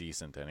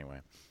decent anyway.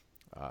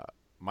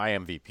 My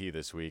MVP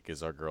this week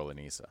is our girl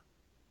Anissa,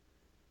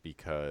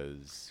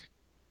 because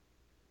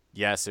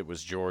yes, it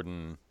was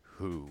Jordan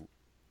who,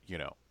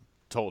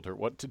 told her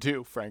what to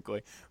do,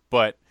 frankly,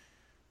 but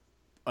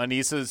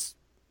Anissa's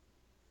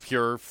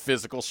pure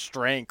physical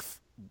strength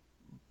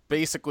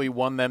basically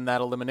won them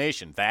that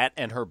elimination. That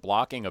and her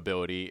blocking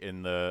ability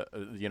in the,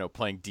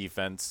 playing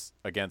defense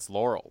against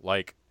Laurel.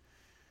 Like,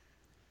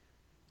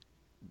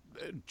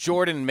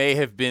 Jordan may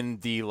have been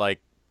the,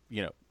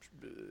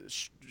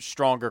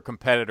 stronger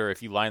competitor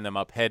if you line them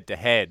up head to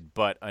head,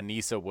 but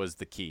Anissa was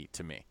the key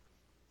to me.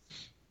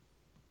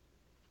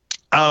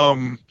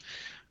 I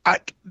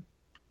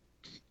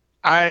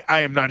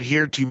am not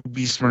here to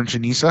besmirch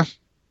Anissa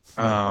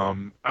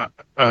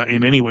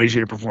in any way,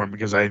 shape, or form,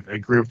 because I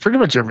agree with pretty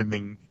much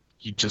everything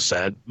you just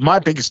said. My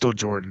pick is still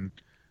Jordan.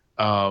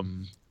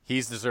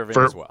 He's deserving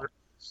as well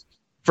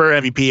for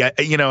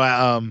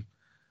MVP.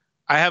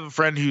 I have a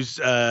friend who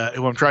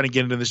I'm trying to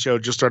get into the show,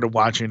 just started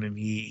watching, and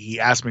he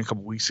asked me a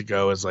couple weeks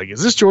ago, is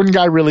this Jordan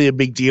guy really a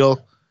big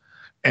deal?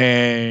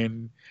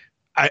 And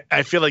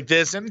I feel like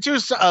this, and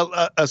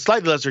to a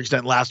slightly lesser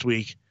extent last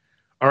week,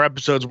 are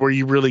episodes where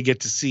you really get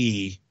to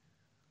see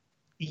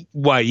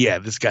why,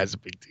 this guy's a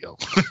big deal.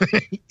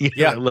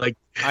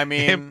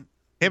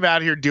 Him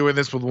out here doing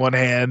this with one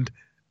hand,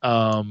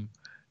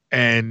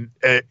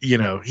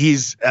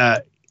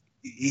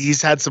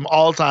 he's had some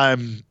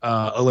all-time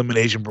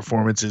elimination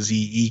performances.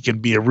 He can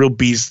be a real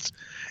beast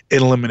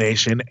in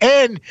elimination,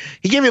 and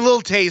he gave me a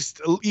little taste.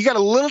 You got a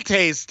little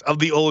taste of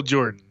the old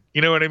Jordan.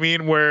 You know what I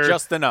mean? Where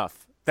just enough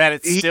that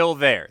it's still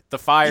there. The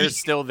fire's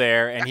still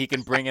there, and he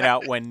can bring it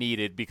out when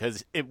needed,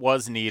 because it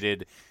was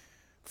needed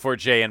for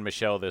Jay and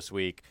Michelle this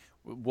week.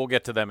 We'll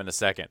get to them in a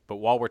second. But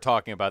while we're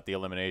talking about the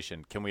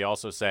elimination, can we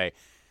also say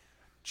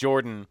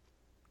Jordan –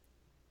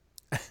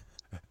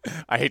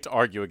 I hate to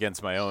argue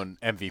against my own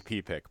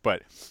MVP pick,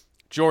 but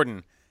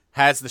Jordan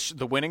has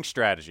the winning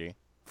strategy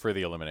for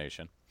the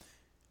elimination,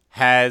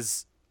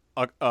 has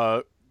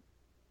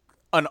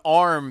an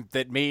arm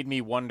that made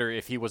me wonder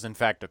if he was in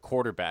fact a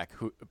quarterback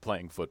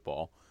playing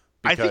football.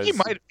 I think he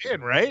might have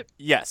been, right?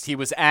 Yes, he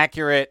was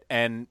accurate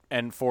and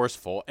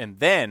forceful. And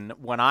then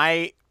when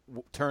I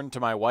turned to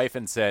my wife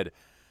and said,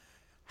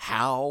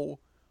 how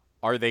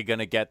are they going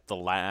to get the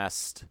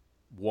last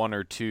one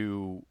or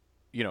two,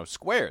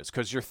 squares?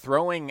 Because you're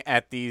throwing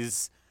at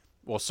these,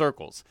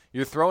 circles.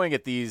 You're throwing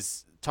at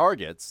these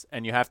targets,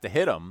 and you have to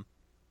hit them,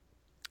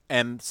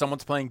 and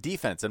someone's playing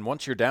defense. And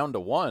once you're down to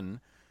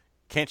one,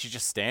 can't you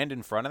just stand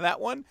in front of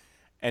that one?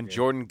 And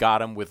Jordan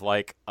got him with,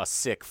 a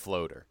sick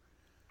floater.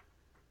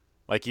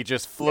 He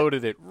just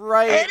floated it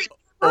right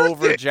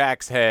over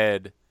Jack's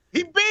head.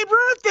 He Babe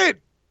Ruthed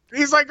it.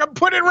 He's like, I'm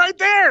putting it right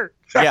there.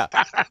 Yeah.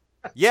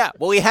 Yeah.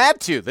 Well, he had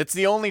to. That's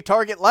the only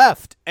target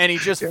left. And he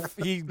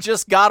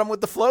just got him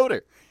with the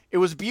floater. It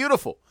was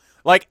beautiful.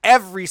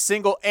 Every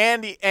single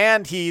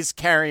and he's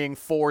carrying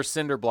 4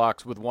 cinder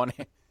blocks with one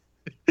hand,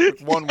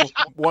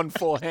 one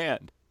full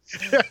hand.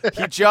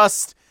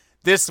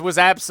 This was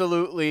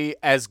absolutely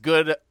as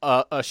good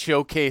a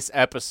showcase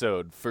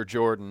episode for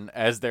Jordan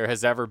as there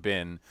has ever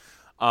been.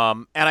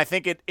 And I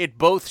think it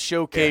both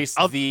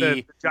showcased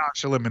the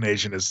Josh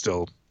elimination is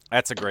still.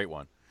 That's a great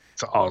one.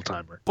 It's an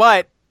all-timer.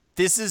 But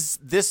this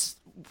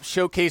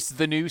showcased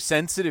the new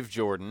sensitive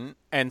Jordan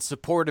and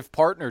supportive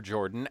partner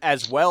Jordan,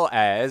 as well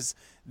as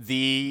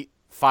the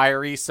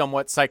fiery,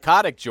 somewhat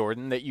psychotic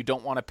Jordan that you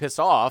don't want to piss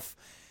off,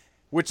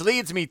 which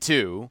leads me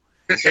to,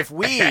 if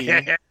we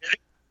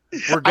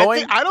were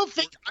going, I don't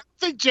think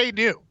Jay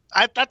knew.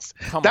 That's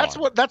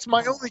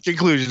my only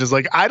conclusion is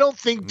I don't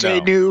think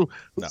Jay knew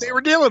who they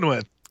were dealing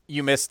with.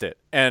 You missed it.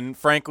 And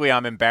frankly,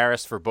 I'm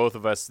embarrassed for both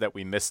of us that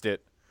we missed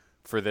it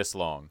for this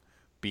long,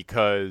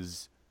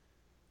 because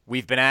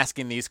we've been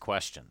asking these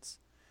questions.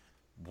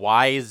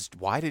 Why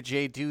did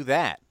Jay do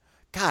that?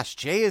 Gosh,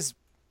 Jay is,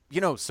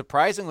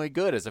 surprisingly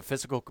good as a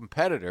physical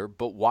competitor,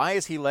 but why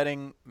is he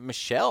letting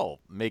Michelle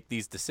make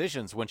these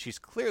decisions when she's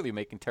clearly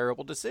making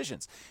terrible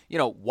decisions?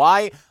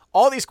 Why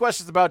all these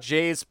questions about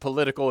Jay's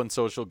political and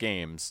social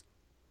games?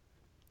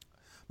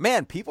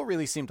 Man, people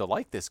really seem to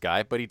like this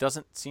guy, but he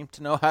doesn't seem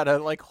to know how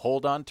to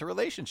hold on to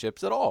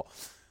relationships at all.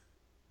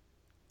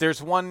 There's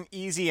one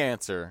easy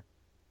answer,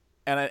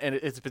 and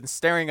it's been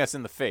staring us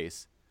in the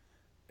face,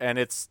 and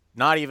it's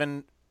not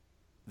even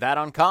that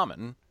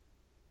uncommon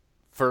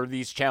for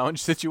these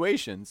challenge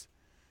situations.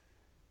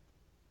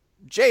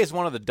 Jay is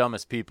one of the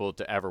dumbest people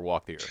to ever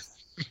walk the earth.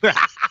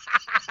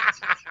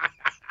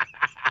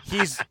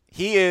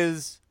 He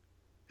is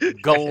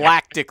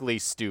galactically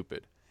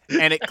stupid.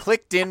 And it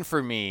clicked in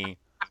for me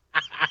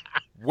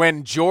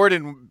when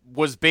Jordan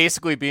was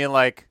basically being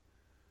like,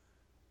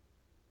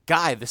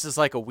 Guy, this is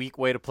like a weak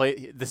way to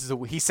play.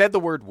 He said the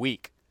word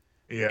weak.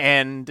 Yeah.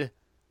 And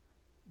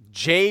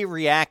Jay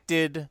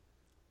reacted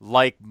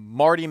like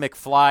Marty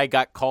McFly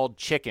got called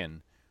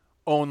chicken,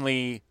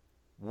 only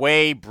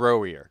way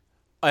broier.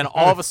 And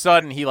all of a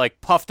sudden, he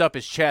like puffed up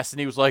his chest and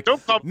he was like,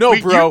 "No,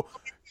 bro,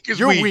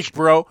 you're weak,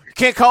 bro. You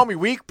can't call me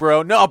weak,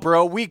 bro. No,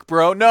 bro, weak,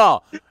 bro.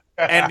 No."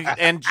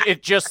 And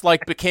it just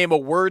like became a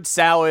word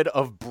salad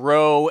of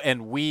bro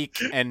and weak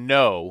and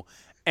no.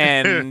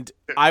 And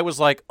I was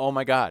like, "Oh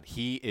my God,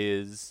 he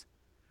is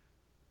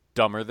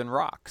dumber than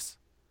rocks."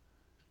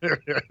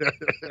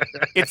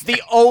 It's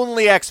the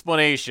only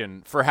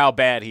explanation for how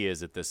bad he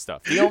is at this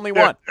stuff. The only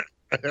one.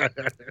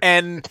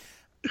 And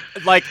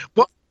like,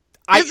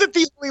 is it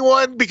the only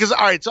one? Because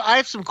all right, so I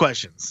have some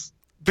questions.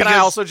 Can I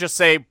also just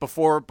say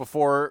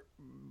before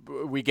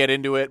we get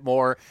into it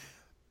more,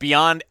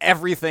 beyond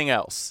everything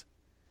else,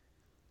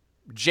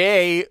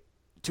 Jay,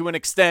 to an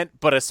extent,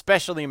 but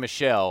especially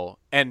Michelle,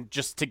 and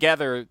just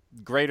together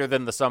greater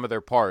than the sum of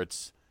their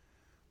parts,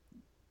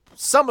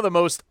 some of the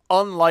most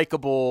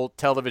unlikable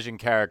television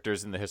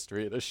characters in the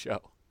history of this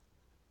show.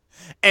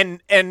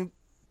 And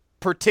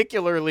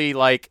particularly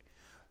like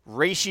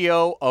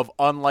ratio of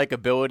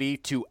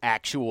unlikability to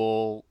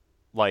actual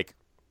like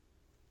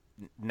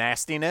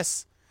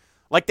nastiness.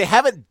 Like they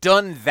haven't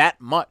done that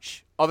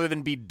much other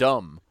than be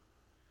dumb.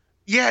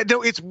 Yeah,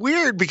 no, it's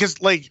weird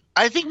because like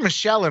I think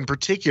Michelle in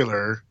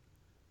particular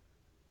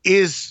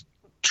is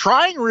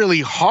trying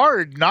really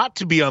hard not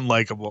to be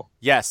unlikable.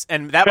 Yes,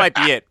 and that might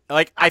be it.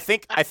 Like I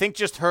think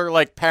just her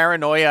like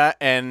paranoia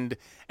and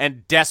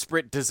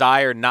desperate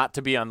desire not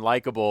to be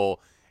unlikable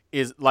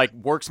is like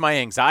works my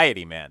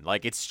anxiety, man.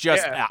 Like it's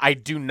just I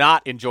do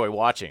not enjoy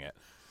watching it.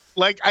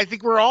 Like I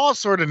think we're all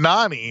sort of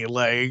Nani.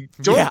 Like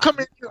don't come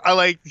in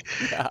like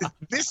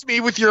miss me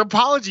with your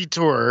apology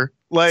tour.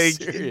 Like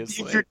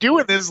seriously. If you're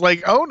doing this,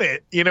 like own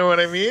it. You know what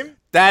I mean?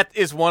 That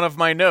is one of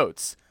my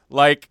notes.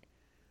 Like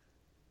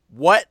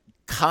what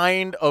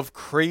kind of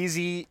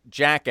crazy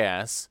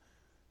jackass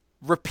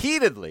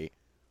repeatedly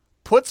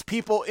puts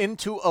people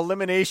into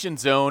elimination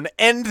zone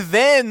and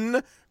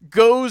then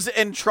goes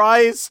and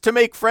tries to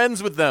make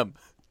friends with them?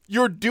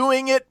 You're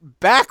doing it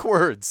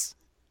backwards.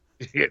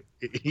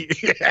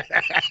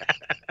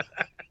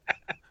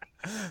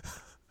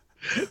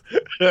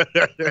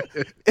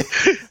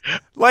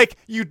 Like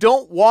you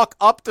don't walk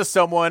up to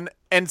someone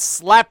and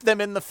slap them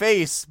in the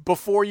face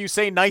before you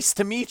say nice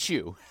to meet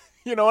you.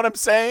 You know what I'm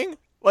saying?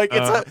 Like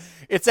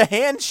it's a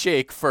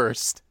handshake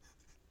first.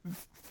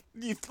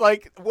 You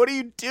like, what are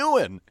you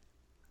doing?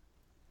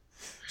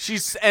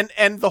 She's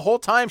and the whole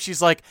time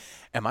she's like,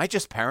 am I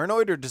just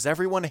paranoid or does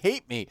everyone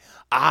hate me?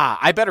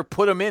 I better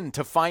put them in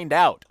to find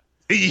out.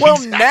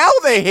 Well, now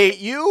they hate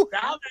you.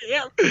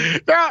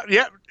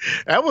 Yeah.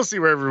 And we'll see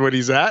where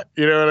everybody's at.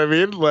 You know what I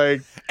mean?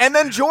 Like, and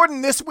then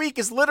Jordan this week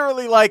is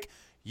literally like,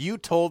 you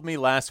told me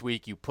last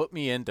week you put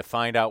me in to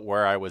find out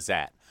where I was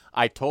at.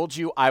 I told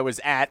you I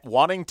was at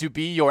wanting to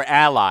be your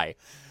ally.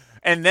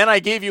 And then I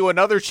gave you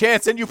another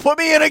chance and you put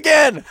me in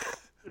again.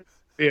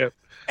 Yeah.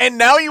 And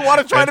now you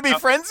want to try to be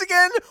friends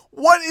again?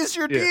 What is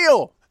your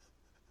deal?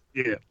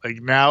 Yeah.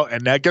 Like now,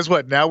 guess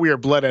what? Now we are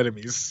blood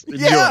enemies.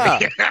 Yeah.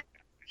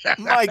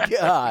 My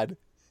God.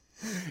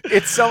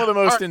 It's some of the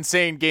most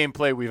insane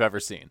gameplay we've ever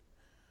seen.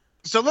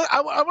 So I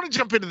want to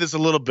jump into this a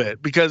little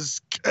bit because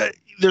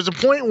there's a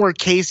point where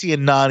Casey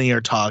and Nani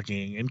are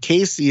talking, and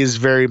Casey is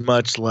very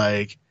much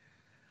like,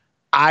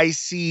 I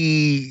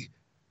see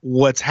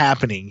what's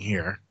happening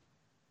here,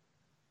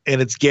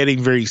 and it's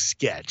getting very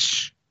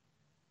sketch.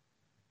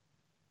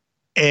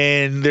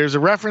 And there's a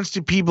reference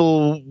to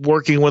people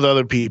working with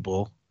other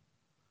people,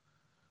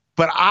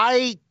 but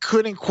I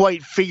couldn't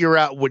quite figure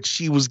out what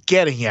she was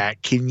getting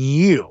at. Can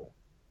you?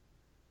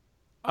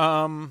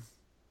 Are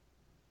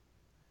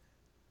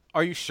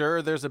you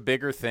sure there's a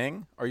bigger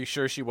thing? Are you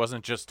sure she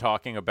wasn't just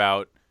talking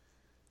about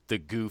the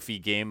goofy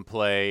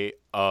gameplay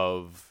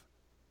of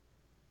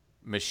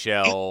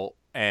Michelle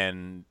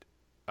and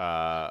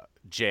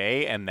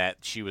Jay and that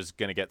she was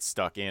going to get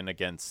stuck in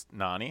against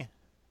Nani?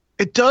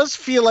 It does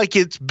feel like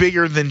it's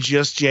bigger than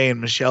just Jay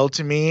and Michelle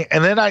to me.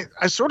 And then I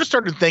sort of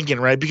started thinking,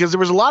 right, because there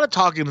was a lot of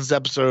talk in this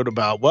episode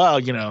about, well,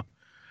 you know,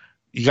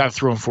 you got to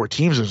throw in 4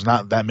 teams. There's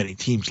not that many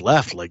teams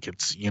left. Like,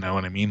 it's, you know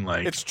what I mean?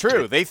 Like, it's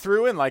true. They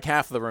threw in like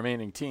half the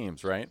remaining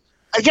teams, right?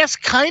 I guess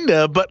kind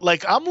of, but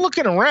like I'm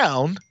looking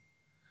around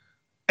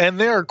and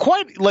there are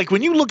quite, like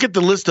when you look at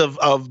the list of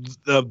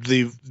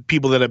the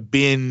people that have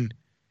been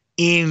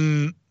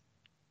in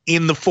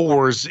the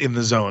 4s in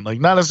the zone, like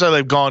not necessarily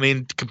have gone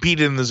in,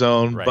 competed in the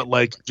zone, right, but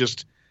like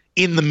just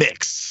in the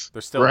mix.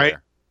 They're still right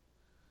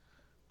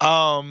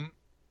there.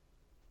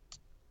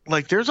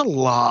 Like there's a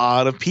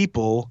lot of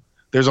people.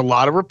 There's a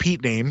lot of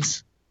repeat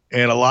names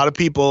and a lot of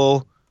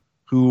people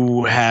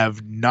who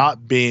have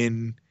not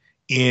been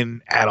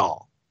in at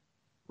all.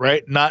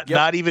 right? Yep.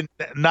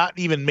 Not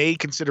even made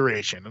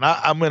consideration. And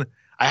I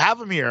have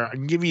them here. I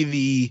can give you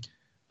the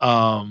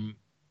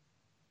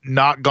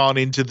not gone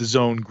into the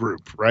zone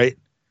group, right?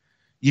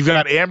 You've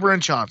got Amber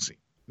and Chauncey.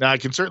 Now I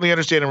can certainly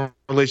understand in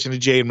relation to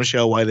Jay and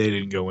Michelle why they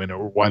didn't go in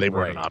or why they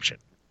weren't an option.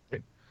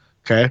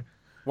 Okay.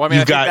 Well, I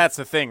mean, I think that's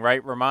the thing,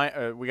 right?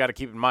 We got to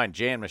keep in mind,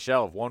 Jay and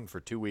Michelle have won for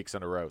 2 weeks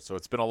in a row, so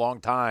it's been a long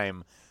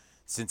time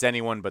since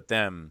anyone but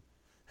them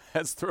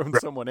has thrown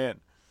someone in.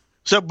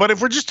 So, but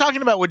if we're just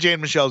talking about what Jay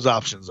and Michelle's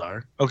options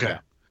are, okay,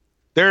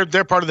 they're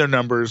part of their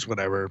numbers,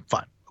 whatever,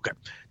 fine, okay.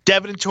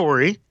 Devin and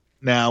Tori.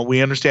 Now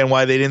we understand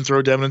why they didn't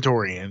throw Devin and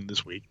Tori in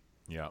this week.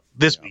 Yeah,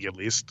 this week at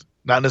least,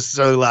 not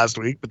necessarily last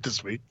week, but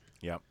this week.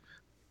 Yep.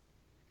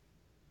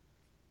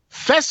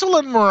 Fessel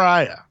and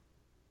Mariah.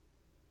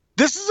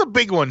 This is a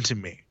big one to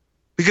me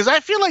because I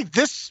feel like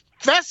this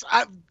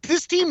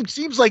team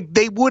seems like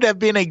they would have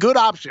been a good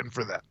option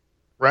for them,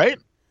 right?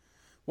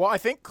 Well, I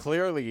think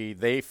clearly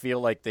they feel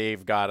like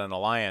they've got an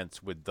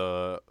alliance with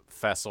the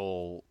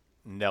Fessel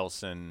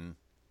Nelson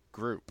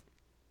group,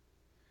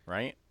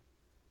 right?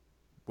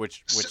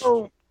 Which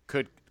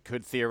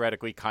could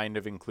theoretically kind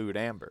of include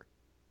Amber.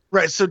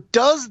 Right. So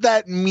does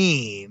that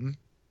mean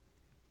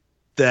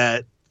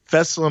that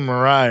Fessel and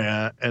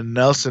Mariah and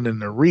Nelson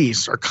and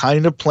Nerese are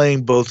kind of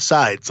playing both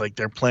sides? Like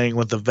they're playing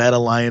with the vet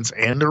alliance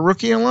and a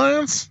rookie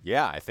alliance?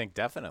 Yeah, I think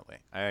definitely.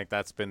 I think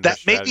that's been the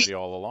strategy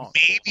all along.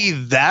 Maybe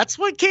that's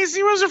what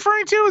Casey was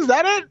referring to? Is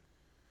that it?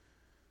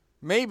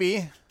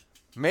 Maybe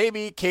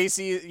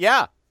Casey.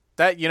 Yeah,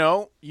 that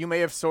you may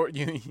have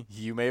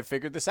you may have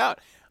figured this out.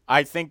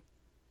 I think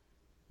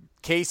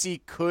Casey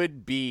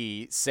could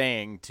be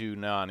saying to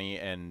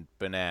Nany and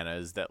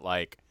Bananas that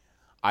like,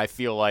 I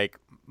feel like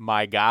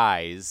my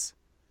guys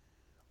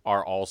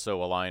are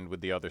also aligned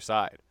with the other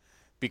side,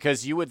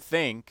 because you would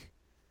think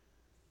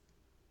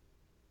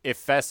if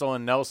Fessel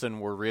and Nelson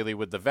were really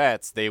with the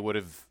vets, they would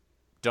have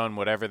done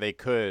whatever they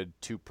could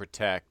to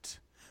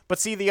protect. But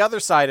see, the other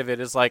side of it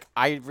is like,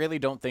 I really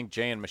don't think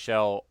Jay and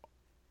Michelle,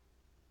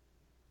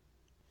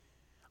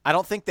 I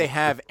don't think they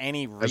have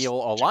any real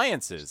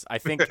alliances. I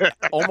think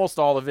almost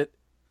all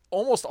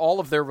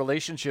of their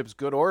relationships,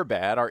 good or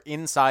bad, are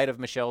inside of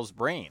Michelle's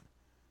brain.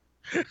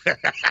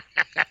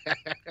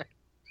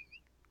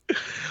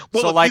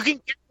 Well, so, look, you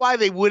can get why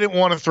they wouldn't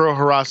want to throw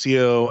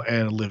Horacio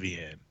and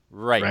Olivia in.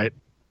 Right.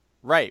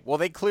 Well,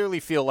 they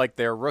clearly feel like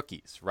they're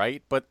rookies,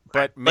 right? But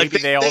maybe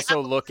they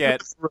also look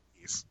at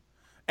rookies.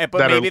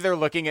 But maybe they're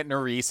looking at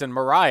Nerese and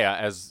Mariah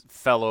as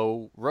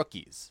fellow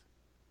rookies,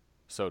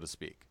 so to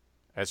speak.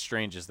 As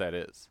strange as that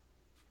is.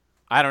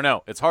 I don't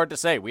know. It's hard to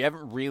say. We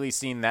haven't really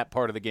seen that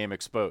part of the game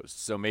exposed,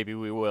 so maybe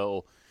we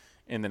will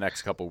in the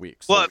next couple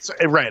weeks. Well, it's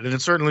right, and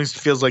it certainly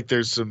feels like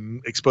there's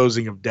some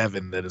exposing of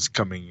Devin that is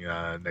coming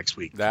next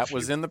week. That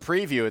was in the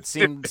preview. It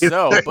seemed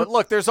so. But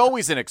look, there's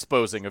always an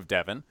exposing of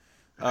Devin.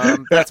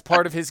 That's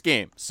part of his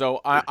game, so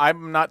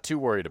I'm not too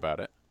worried about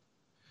it.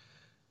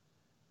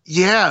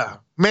 Yeah,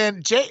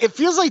 man, Jay. It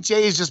feels like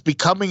Jay is just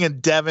becoming a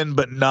Devin,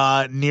 but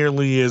not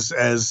nearly as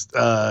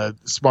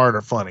smart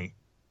or funny.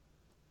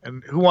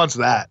 And who wants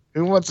that?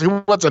 Who wants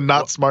a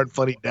not smart,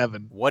 funny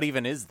Devin? What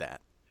even is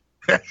that?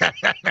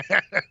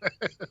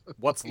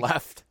 What's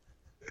left?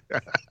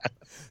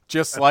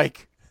 Just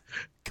like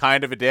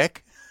kind of a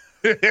dick?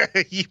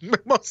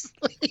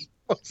 Mostly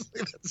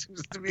that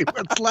seems to be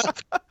what's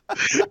left.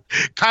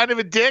 Kind of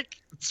a dick,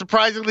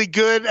 surprisingly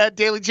good at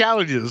daily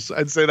challenges.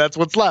 I'd say that's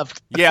what's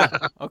left. Yeah,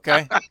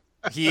 okay.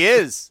 He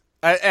is.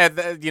 And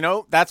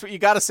that's what you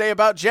got to say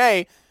about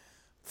Jay.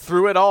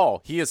 Through it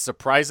all, he is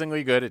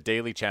surprisingly good at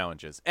daily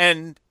challenges.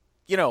 And,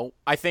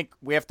 I think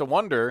we have to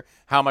wonder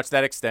how much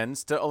that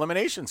extends to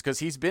eliminations, because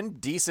he's been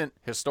decent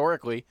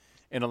historically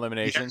in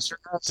eliminations,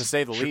 to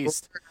say the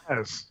least.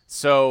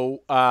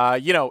 So,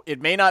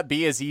 it may not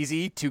be as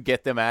easy to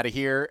get them out of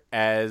here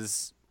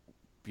as,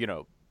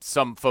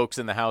 some folks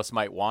in the house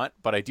might want,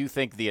 but I do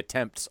think the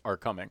attempts are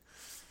coming.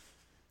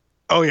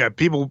 Oh, yeah.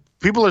 People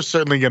are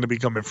certainly going to be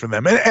coming for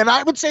them. And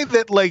I would say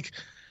that, like,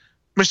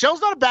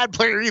 Michelle's not a bad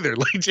player either.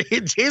 Like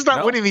Jay's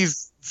not winning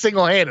these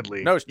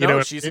single-handedly. No,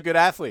 she's a good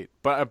athlete.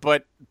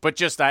 But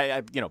just I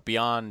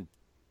beyond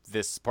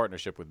this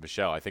partnership with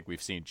Michelle, I think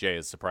we've seen Jay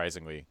is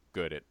surprisingly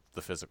good at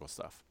the physical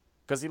stuff,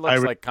 because he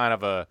looks like kind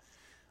of a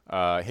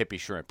hippie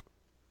shrimp.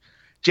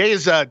 Jay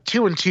is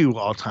 2-2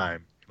 all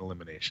time in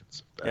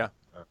eliminations. Yeah.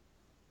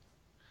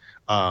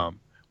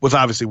 With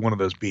obviously one of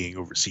those being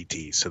over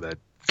CT, so that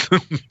I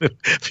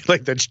feel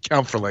like that should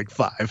count for like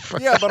 5.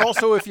 Yeah, but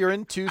also if you're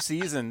in 2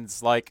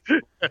 seasons, like,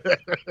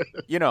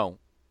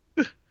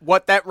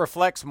 what that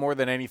reflects more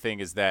than anything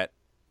is that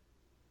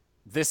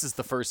this is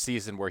the first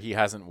season where he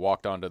hasn't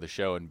walked onto the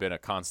show and been a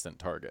constant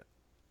target.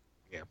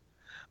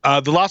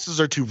 Yeah. The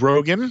losses are to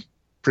Rogan,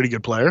 pretty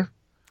good player.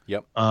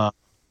 Yep.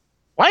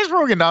 Why is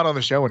Rogan not on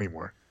the show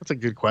anymore? That's a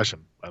good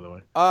question, by the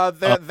way.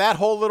 That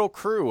whole little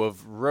crew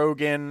of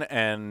Rogan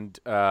and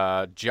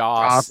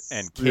Joss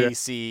and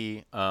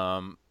Casey.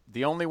 Yeah.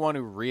 The only one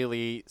who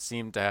really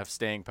seemed to have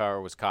staying power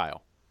was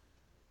Kyle.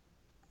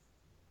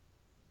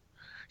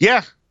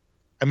 Yeah,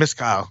 I miss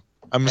Kyle.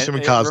 I'm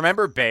assuming And, Cosmo.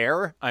 remember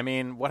Bear? I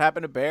mean, what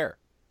happened to Bear?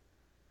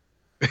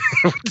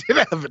 What did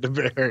happen to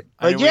Bear?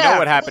 I mean, we know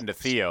what happened to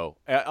Theo.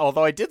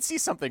 Although I did see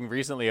something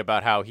recently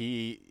about how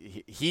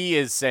he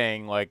is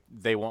saying like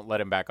they won't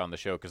let him back on the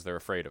show because they're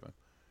afraid of him.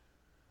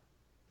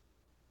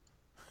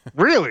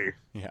 Really?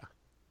 Yeah.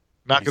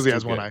 Not because he He's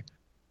has too one good.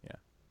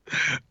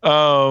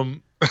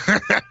 eye.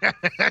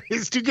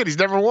 He's too good. He's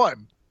never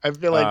won. I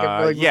feel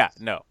like Yeah,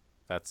 no,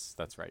 that's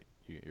right.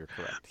 You're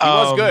correct. He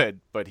was good,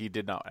 but he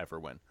did not ever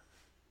win.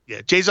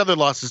 Yeah, Jay's other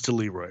loss is to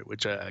Leroy,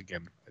 which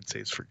again I'd say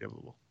is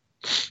forgivable.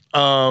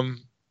 All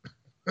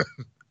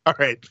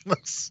right,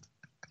 let's.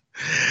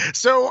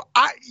 So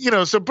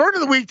so burn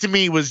of the week to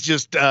me was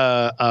just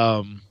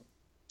Jordan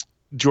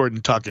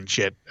talking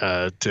shit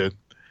to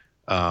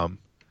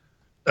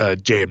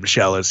Jay and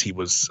Michelle as he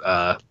was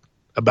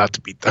about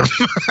to beat them.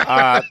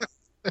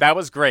 That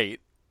was great.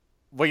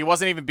 Well, he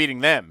wasn't even beating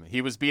them.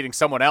 He was beating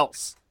someone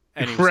else,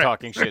 and he was Right.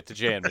 talking shit to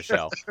Jay and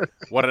Michelle.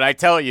 What did I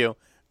tell you?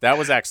 That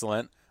was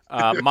excellent.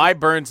 My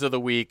burns of the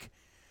week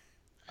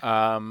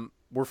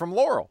were from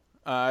Laurel.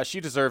 She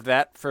deserved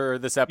that for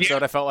this episode.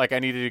 Yeah. I felt like I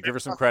needed to give her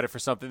some credit for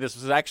something. This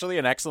was actually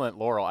an excellent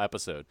Laurel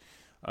episode.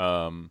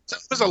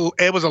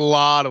 It was a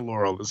lot of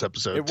Laurel this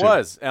episode. It too.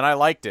 was, and I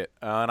liked it,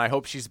 and I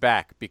hope she's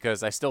back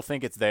because I still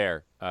think it's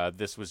there.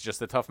 This was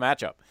just a tough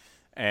matchup,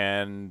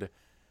 and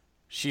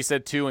she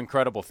said two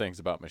incredible things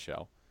about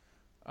Michelle,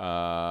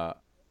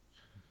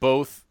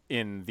 both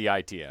in the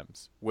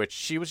ITMs, which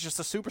she was just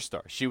a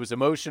superstar. She was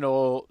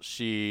emotional.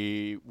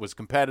 She was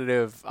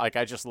competitive. Like,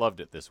 I just loved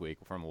it this week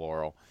from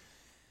Laurel.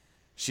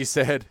 She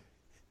said,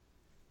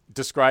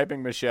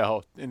 describing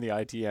Michelle in the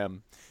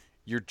ITM,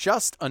 "You're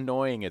just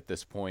annoying at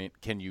this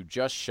point. Can you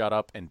just shut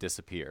up and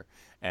disappear?"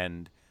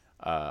 And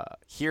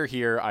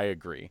here, I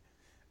agree.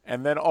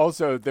 And then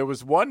also there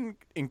was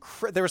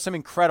there were some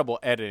incredible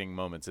editing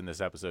moments in this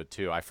episode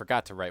too. I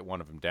forgot to write one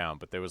of them down,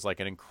 but there was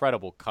like an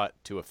incredible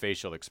cut to a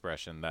facial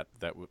expression that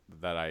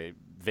I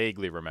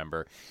vaguely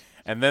remember.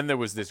 And then there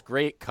was this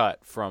great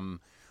cut from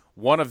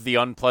one of the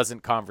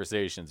unpleasant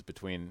conversations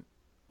between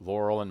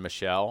Laurel and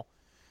Michelle.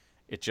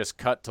 It just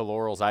cut to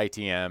Laurel's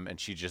ITM, and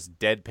she just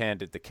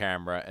deadpanned at the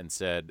camera and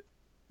said,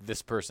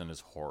 "This person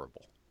is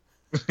horrible."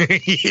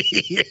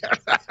 Yeah,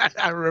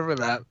 I remember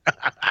that.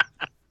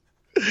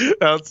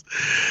 That's,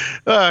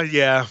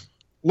 yeah.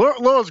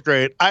 Laurel's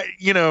great. I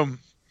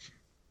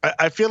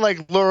feel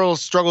like Laurel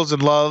struggles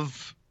in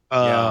love.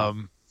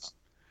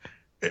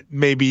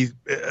 Maybe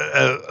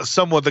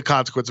somewhat the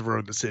consequence of her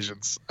own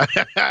decisions.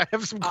 I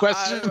have some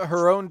questions.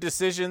 Her own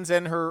decisions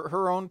and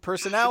her own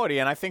personality,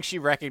 and I think she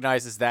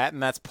recognizes that,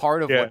 and that's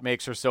part of what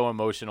makes her so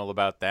emotional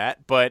about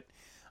that. But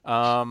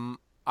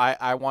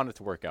I want it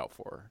to work out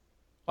for her.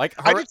 Like,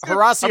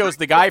 Horacio's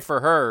the guy for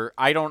her.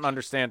 I don't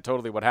understand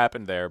totally what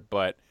happened there,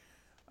 but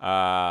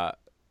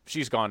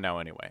she's gone now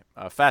anyway.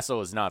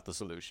 Faso is not the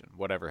solution,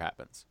 whatever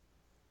happens.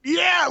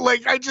 Yeah,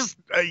 like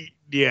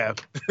yeah.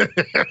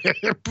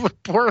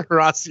 Poor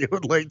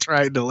Horacio, like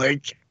trying to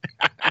like.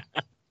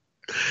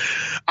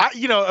 I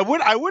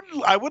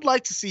would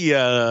like to see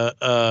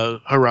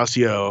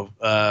Horacio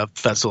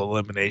Fessel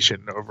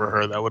elimination over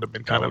her. That would have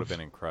been That would have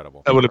been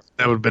incredible. That would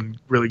have been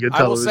really good I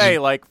television. will say,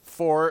 like,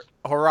 for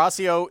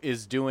Horacio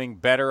is doing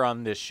better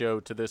on this show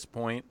to this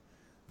point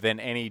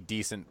than any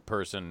decent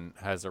person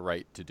has a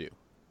right to do.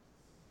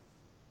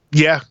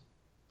 Yeah.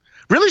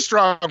 Really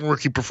strong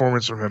rookie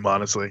performance from him,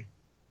 honestly.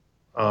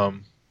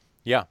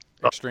 Yeah,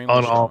 extremely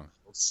on strong. all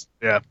levels.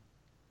 Yeah.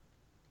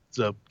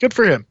 So good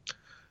for him.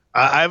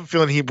 I have a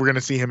feeling we're going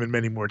to see him in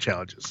many more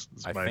challenges.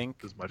 I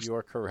think you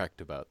are correct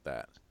about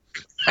that.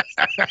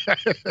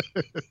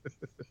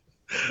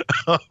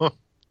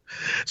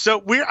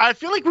 So I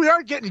feel like we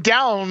are getting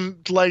down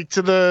like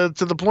to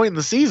the point in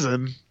the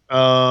season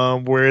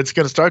where it's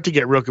going to start to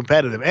get real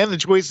competitive, and the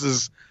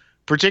choices,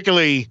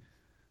 particularly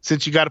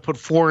since you got to put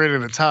 4 in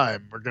at a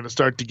time, are going to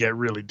start to get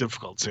really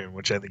difficult soon,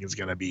 which I think is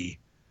going to be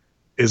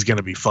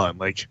fun.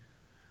 Like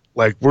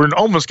we're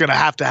almost going to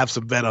have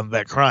some vet on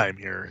vet crime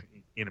here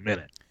in a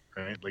minute,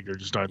 right? Like there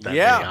just aren't that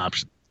many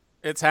options.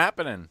 It's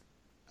happening.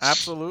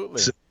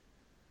 Absolutely.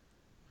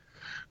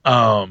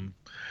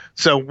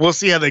 So we'll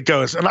see how that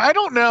goes, and I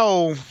don't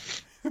know.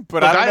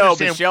 But I don't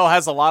know. Michelle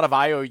has a lot of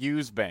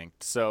IOUs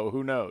banked, so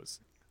who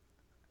knows?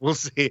 We'll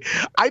see.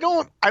 I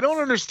don't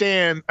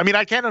understand. I mean,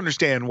 I can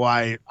understand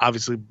why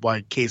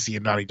Casey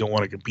and Nani don't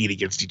want to compete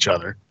against each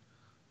other.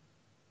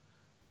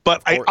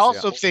 But I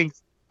also think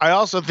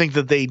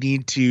that they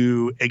need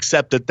to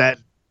accept that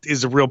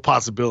is a real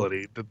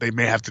possibility that they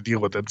may have to deal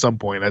with at some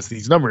point as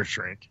these numbers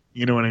shrink.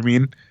 You know what I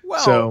mean?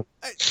 Well,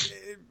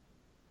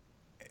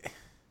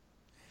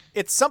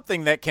 it's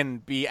something that can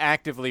be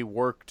actively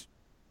worked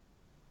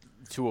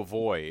to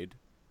avoid,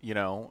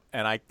 and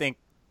I think,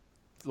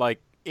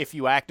 like, if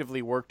you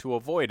actively work to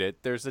avoid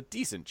it, there's a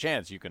decent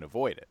chance you can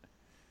avoid it.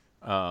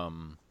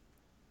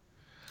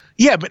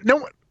 Yeah, but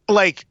no,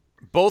 like,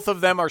 both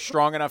of them are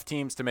strong enough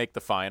teams to make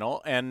the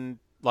final, and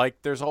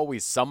like, there's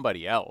always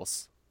somebody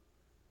else.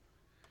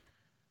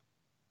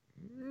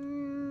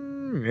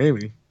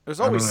 Maybe there's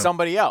always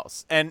somebody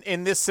else, and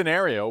in this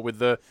scenario with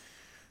the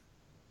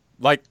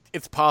like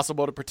it's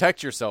possible to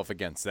protect yourself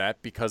against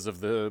that because of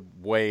the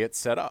way it's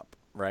set up,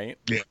 right?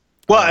 Yeah.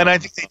 Well, and I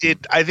think they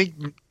did. I think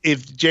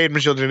if Jay and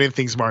Michelle did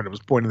anything smart, it was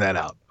pointing that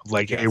out.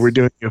 Like, hey, we're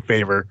doing you a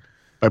favor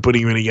by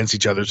putting you in against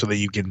each other so that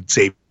you can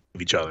save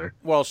each other.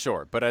 Well,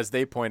 sure, but as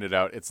they pointed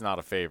out, it's not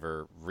a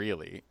favor,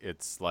 really.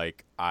 It's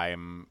like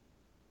I'm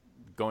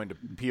going to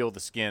peel the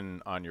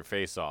skin on your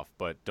face off,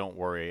 but don't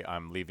worry,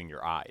 I'm leaving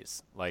your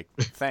eyes. Like,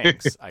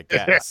 thanks, I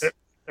guess.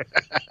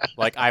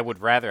 Like, I would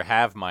rather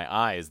have my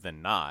eyes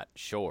than not,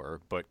 sure,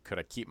 but could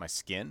I keep my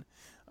skin?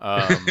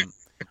 I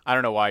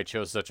don't know why I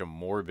chose such a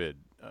morbid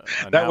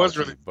analogy, That was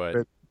really,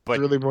 but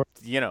really more.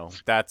 you know,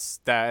 that's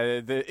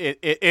that.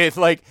 It's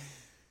like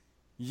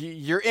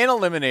you're in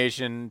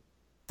elimination.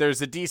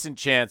 There's a decent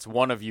chance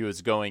one of you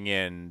is going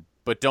in,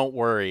 but don't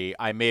worry,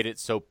 I made it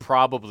so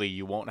probably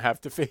you won't have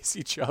to face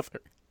each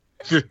other.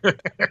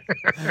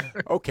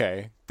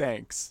 Okay,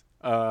 thanks.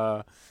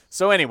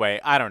 So anyway,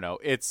 I don't know.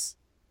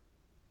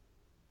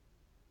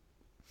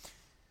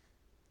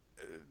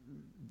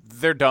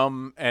 They're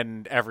dumb,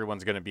 and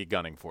everyone's going to be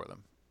gunning for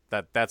them.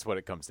 That's what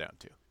it comes down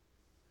to.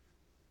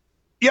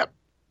 Yep.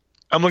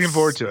 I'm looking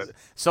forward to it.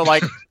 So,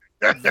 like,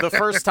 the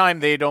first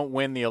time they don't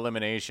win the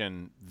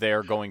elimination,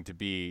 they're going to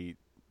be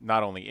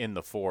not only in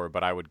the 4,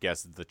 but I would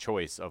guess the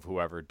choice of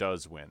whoever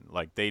does win.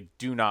 Like, they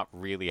do not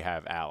really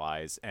have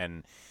allies.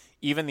 And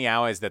even the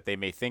allies that they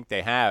may think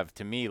they have,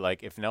 to me,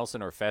 like, if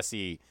Nelson or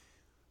Fessy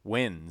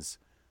wins,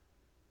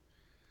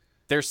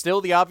 they're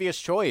still the obvious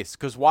choice.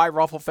 Because why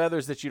ruffle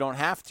feathers that you don't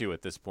have to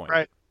at this point?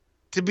 Right.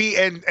 To be,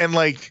 and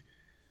like,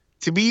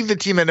 to be the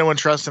team that no one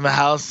trusts in the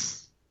house.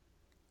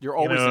 You're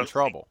always in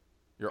trouble.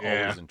 You're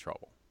always in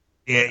trouble.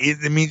 Yeah,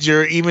 it means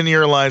even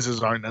your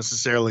alliances aren't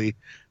necessarily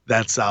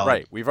that solid.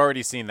 Right. We've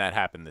already seen that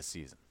happen this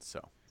season.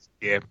 So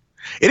yeah,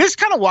 it is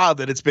kind of wild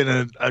that it's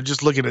been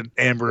just looking at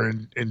Amber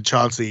and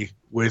Chauncey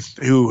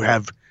who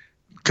have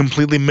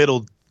completely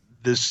middled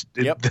this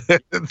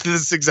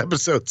this 6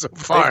 episodes so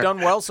far. They've done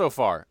well so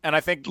far, and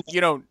I think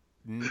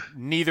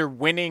neither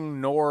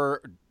winning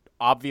nor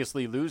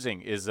obviously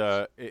losing is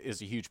a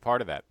huge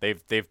part of that.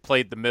 They've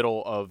played the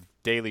middle of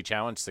daily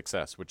challenge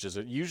success, which is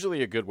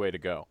usually a good way to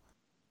go.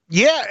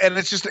 Yeah, and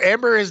it's just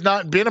Amber has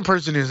not been a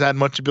person who's had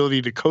much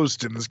ability to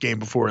coast in this game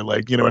before.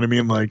 Like, you know what I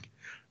mean? Like,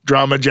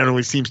 drama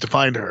generally seems to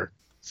find her.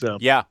 So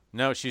yeah,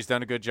 no, she's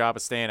done a good job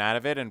of staying out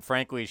of it, and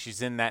frankly,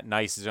 she's in that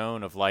nice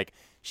zone of like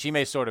she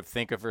may sort of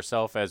think of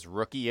herself as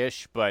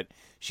rookie-ish, but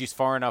she's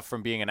far enough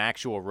from being an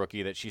actual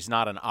rookie that she's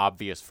not an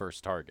obvious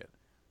first target.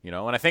 You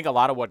know, and I think a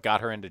lot of what got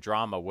her into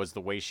drama was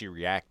the way she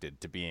reacted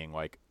to being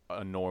like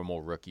a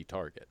normal rookie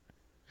target.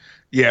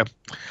 Yeah,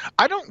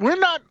 I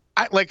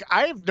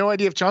have no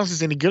idea if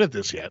Chauncey's any good at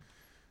this yet.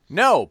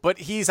 No, but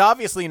he's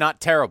obviously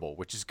not terrible,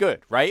 which is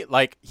good, right?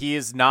 Like, he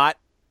is not,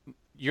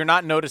 you're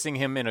not noticing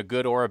him in a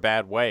good or a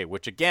bad way,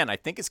 which again, I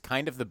think is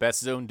kind of the best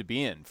zone to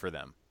be in for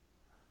them.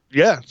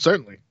 Yeah,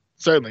 certainly.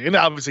 And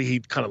obviously he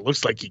kind of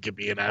looks like he could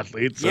be an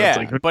athlete. So yeah,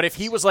 it's like, but if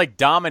he was like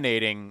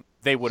dominating,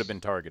 they would have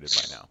been targeted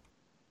by now.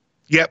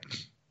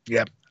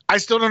 Yep. I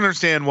still don't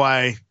understand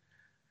why.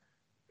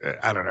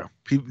 I don't know.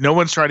 No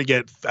one's trying to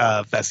get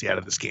Fessy out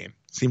of this game.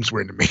 Seems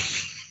weird to me.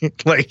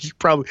 Like you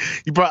probably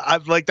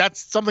like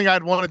that's something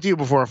I'd want to do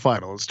before a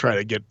final is try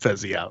to get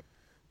Fessy out.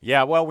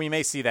 Yeah, well, we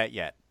may see that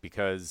yet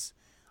because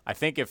I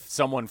think if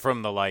someone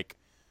from the like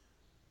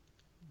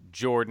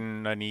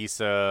Jordan,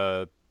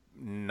 Anissa,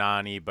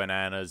 Nani,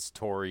 Bananas,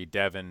 Tori,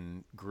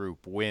 Devin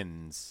group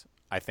wins,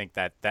 I think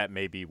that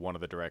may be one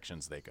of the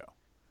directions they go.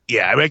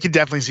 Yeah, I mean, I could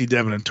definitely see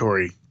Devin and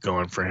Tori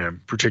going for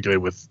him, particularly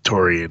with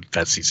Tori and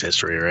Fessy's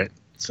history, right?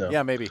 So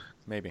yeah, maybe.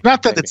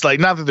 Not that it's like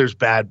not that there's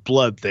bad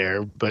blood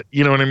there, but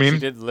you know what I mean. She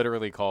did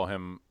literally call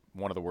him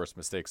one of the worst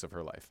mistakes of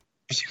her life.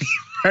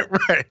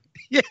 right.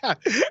 Yeah,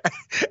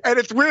 and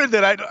it's weird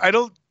that I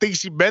don't think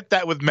she meant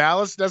that with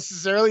malice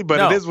necessarily,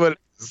 but it is what it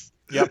is.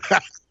 Yep.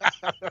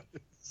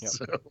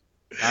 So,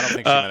 I don't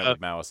think she meant it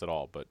with malice at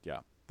all, but yeah,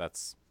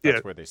 that's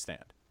where they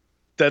stand.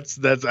 That's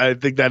I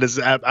think that is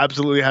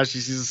absolutely how she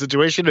sees the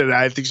situation, and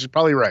I think she's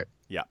probably right.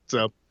 Yeah.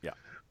 So yeah.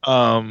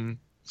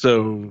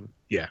 So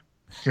yeah.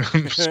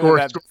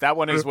 That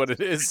one is what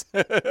it is.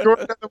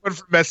 Another one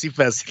for Messy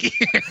Fessy.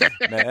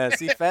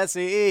 Messy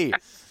Fessy.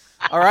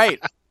 All right.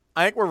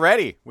 I think we're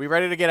ready. We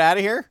ready to get out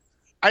of here?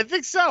 I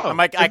think so.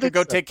 I could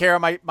go take care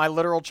of my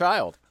literal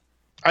child.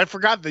 I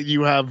forgot that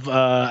you have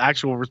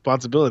actual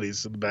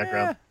responsibilities in the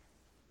background.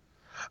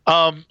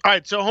 All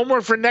right, so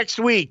homework for next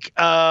week.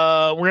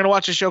 We're going to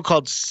watch a show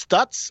called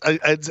Stutz.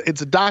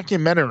 It's a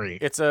documentary.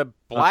 It's a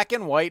black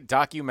and white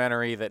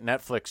documentary that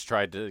Netflix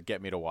tried to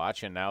get me to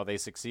watch, and now they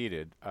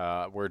succeeded,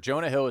 where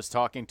Jonah Hill is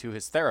talking to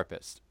his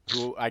therapist,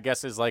 who I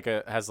guess has like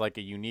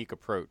a unique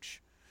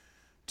approach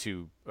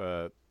to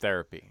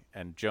therapy.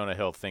 And Jonah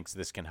Hill thinks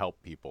this can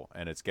help people,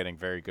 and it's getting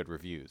very good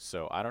reviews.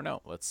 So I don't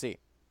know. Let's see.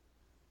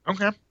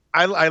 Okay.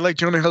 I like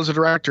Jonah Hill as a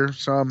director,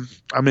 so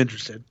I'm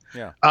interested.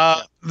 Yeah.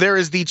 There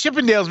is the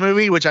Chippendales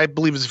movie, which I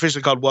believe is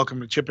officially called Welcome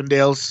to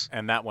Chippendales.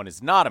 And that one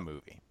is not a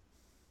movie.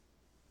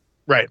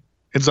 Right.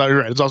 It's not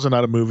right. It's also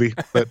not a movie,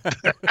 but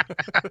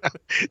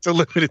it's a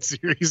limited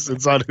series.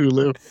 It's on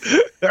Hulu.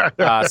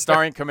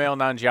 Starring Kumail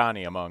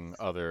Nanjiani, among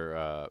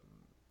other.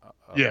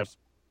 Yeah. Others.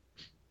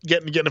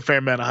 Getting a fair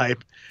amount of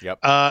hype. Yep.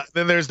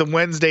 Then there's the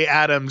Wednesday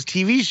Addams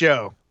TV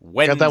show.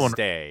 Got that one.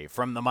 Wednesday,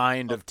 from the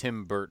mind of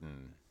Tim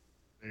Burton.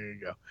 There you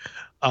go.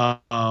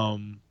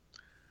 I'm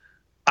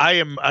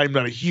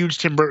not a huge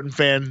Tim Burton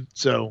fan,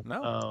 so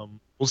No.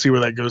 we'll see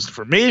where that goes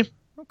for me.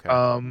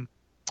 Okay.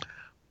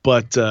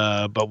 But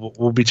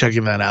we'll be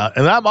checking that out,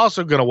 and I'm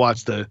also gonna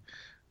watch the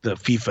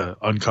FIFA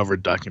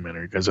Uncovered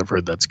documentary because I've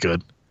heard that's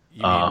good.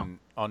 You mean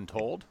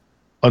Untold?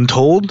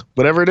 Untold,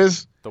 whatever it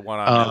is, The one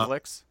on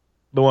Netflix?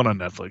 the one on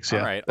Netflix. Yeah,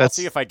 All right. I'll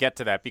see if I get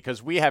to that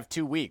because we have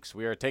 2 weeks.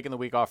 We are taking the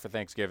week off for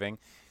Thanksgiving.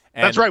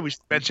 And that's right. We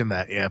should mention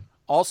that. Yeah.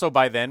 Also,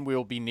 by then, we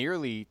will be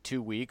nearly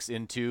 2 weeks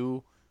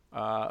into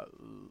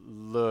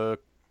Le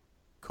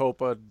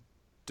Copa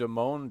del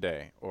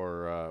Monde,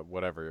 or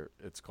whatever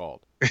it's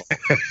called.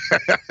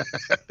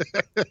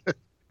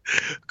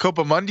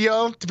 Copa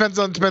Mundial depends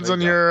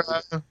on your.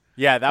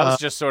 Yeah, that was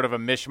just sort of a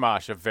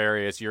mishmash of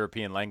various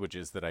European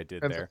languages that I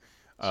did there.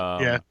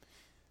 Yeah.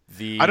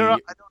 I don't know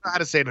how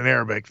to say it in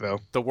Arabic though.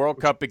 The World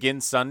Cup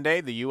begins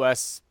Sunday. The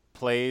U.S.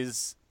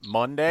 plays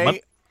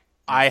Monday.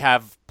 I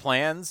have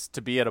plans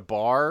to be at a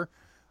bar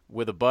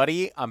with a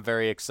buddy. I'm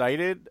very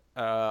excited.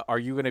 Are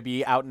you going to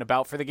be out and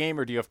about for the game,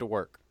 or do you have to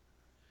work?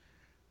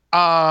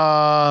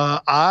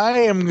 I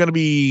am going to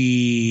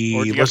be.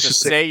 Or do you have to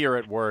say you're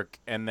at work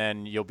and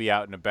then you'll be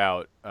out and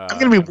about? I'm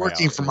going to be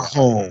working from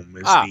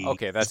home.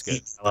 Okay, that's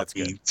good. That's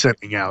good.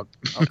 Sending out.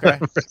 Okay,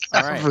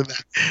 all right. For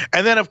that.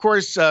 And then, of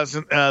course,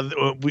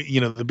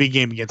 the big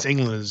game against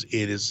England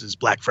is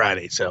Black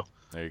Friday. So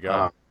there you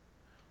go.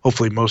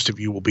 Hopefully, most of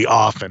you will be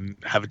off and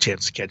have a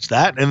chance to catch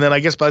that. And then, I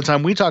guess by the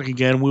time we talk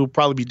again, we'll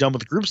probably be done with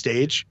the group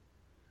stage,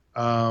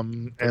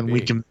 and we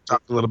can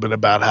talk a little bit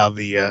about how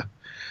the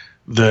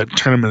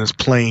tournament is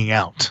playing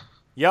out.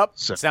 Yep.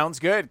 So. Sounds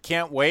good.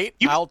 Can't wait.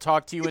 I'll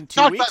talk to you in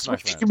 2 weeks, my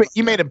friend.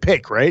 You made a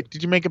pick, right?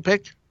 Did you make a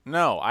pick?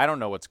 No, I don't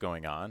know what's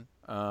going on.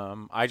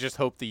 I just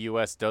hope the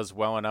U.S. does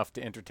well enough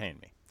to entertain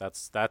me.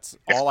 That's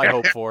all I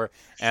hope for.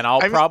 And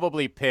I'll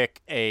probably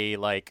pick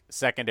a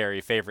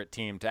secondary favorite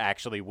team to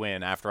actually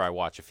win after I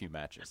watch a few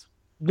matches.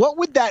 What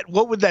would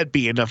that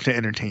be enough to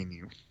entertain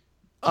you?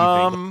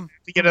 To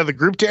get out of the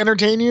group to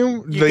entertain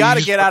you? You got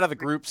to get out of the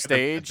group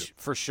stage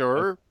for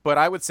sure. But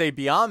I would say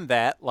beyond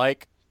that,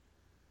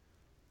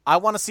 I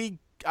want to see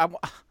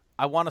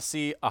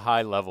a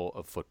high level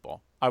of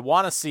football. I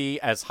want to see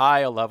as high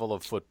a level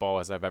of football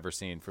as I've ever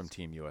seen from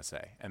Team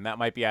USA. And that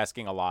might be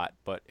asking a lot,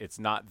 but it's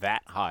not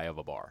that high of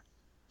a bar.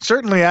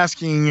 Certainly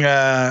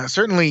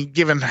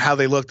given how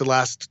they looked the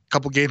last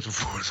couple games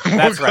before.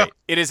 That's right.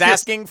 It is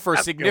asking for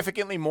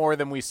significantly more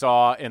than we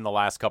saw in the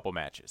last couple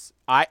matches.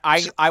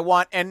 I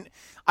want, and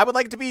I would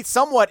like it to be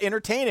somewhat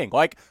entertaining.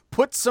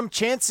 Put some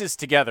chances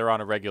together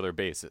on a regular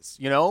basis.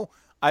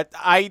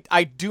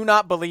 I do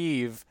not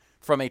believe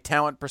from a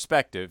talent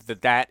perspective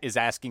that is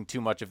asking too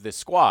much of this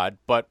squad,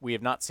 but we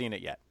have not seen it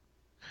yet.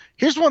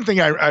 Here's one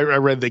thing I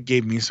read that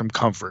gave me some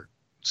comfort.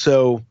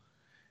 So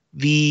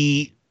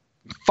the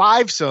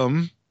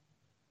fivesome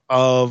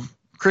of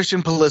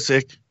Christian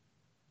Pulisic,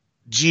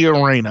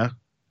 Gio Reyna,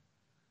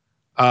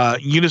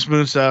 Yunus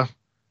Musa,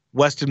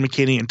 Weston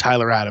McKennie, and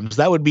Tyler Adams,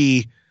 that would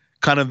be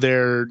kind of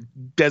their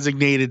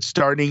designated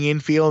starting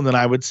infield, and then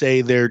I would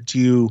say their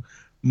two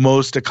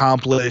most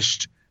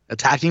accomplished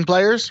attacking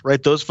players,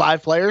 right? Those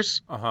 5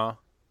 players. Uh-huh.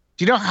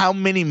 Do you know how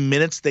many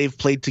minutes they've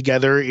played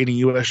together in a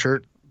U.S.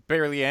 shirt?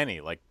 Barely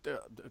any,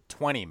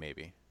 20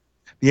 maybe.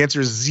 The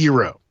answer is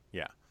 0.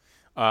 Yeah.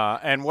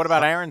 And what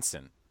about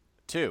Aronson,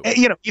 too?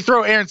 You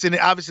throw Aronson.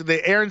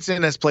 Obviously,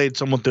 Aronson has played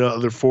some with the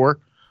other 4.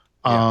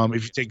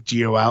 If you take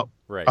Gio out,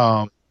 right?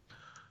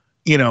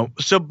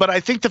 But I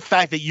think the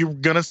fact that you're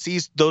gonna see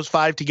those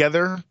 5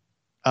 together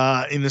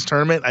in this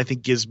tournament, I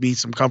think gives me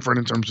some comfort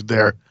in terms of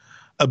their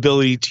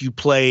ability to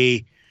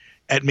play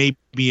at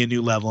maybe a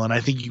new level, and I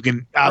think you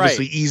can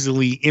obviously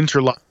easily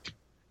interlock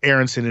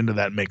Aronson into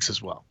that mix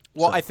as well.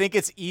 Well, I think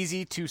it's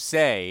easy to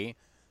say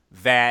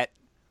that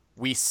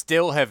we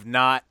still have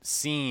not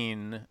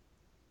seen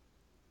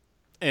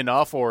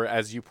enough, or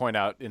as you point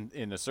out,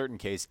 in a certain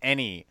case,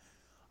 any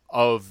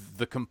of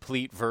the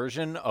complete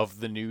version of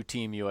the new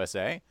Team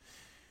USA.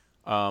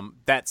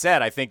 That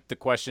said, I think the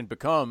question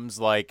becomes,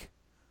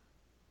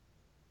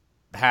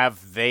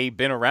 have they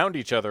been around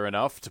each other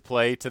enough to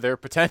play to their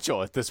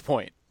potential at this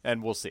point?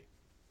 And we'll see.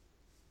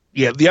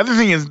 Yeah, the other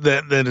thing is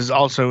that is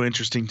also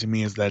interesting to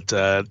me is that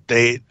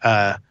they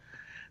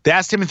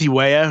asked Timothy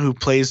Weah, who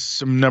plays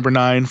some number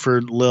 9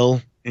 for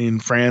Lille in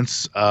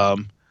France,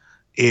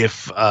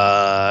 if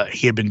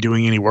he had been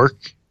doing any work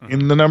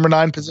in the number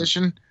 9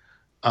 position.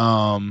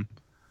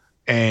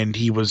 And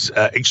he was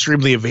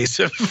extremely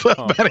evasive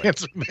about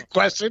answering that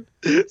question.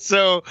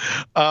 So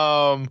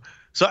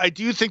I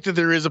do think that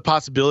there is a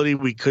possibility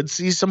we could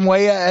see some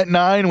Weah at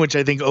 9, which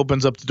I think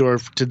opens up the door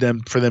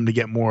for them to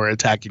get more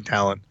attacking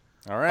talent.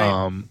 All right.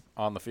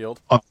 On the field.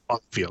 On the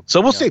field.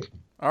 So we'll see.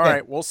 All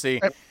right, we'll see.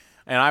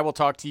 And I will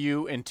talk to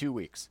you in 2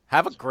 weeks.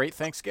 Have a great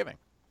Thanksgiving.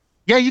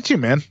 Yeah, you too,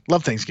 man.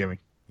 Love Thanksgiving.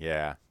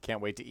 Yeah,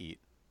 can't wait to eat.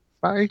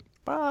 Bye.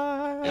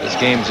 Bye. This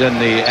game's in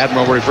the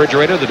Admiral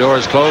refrigerator. The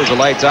door's closed, the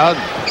light's out.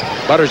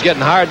 Butter's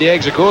getting hard, the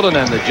eggs are cooling,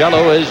 and the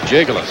Jell-O is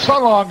jiggling.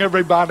 So long,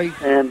 everybody.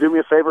 And do me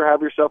a favor,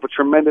 have yourself a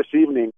tremendous evening.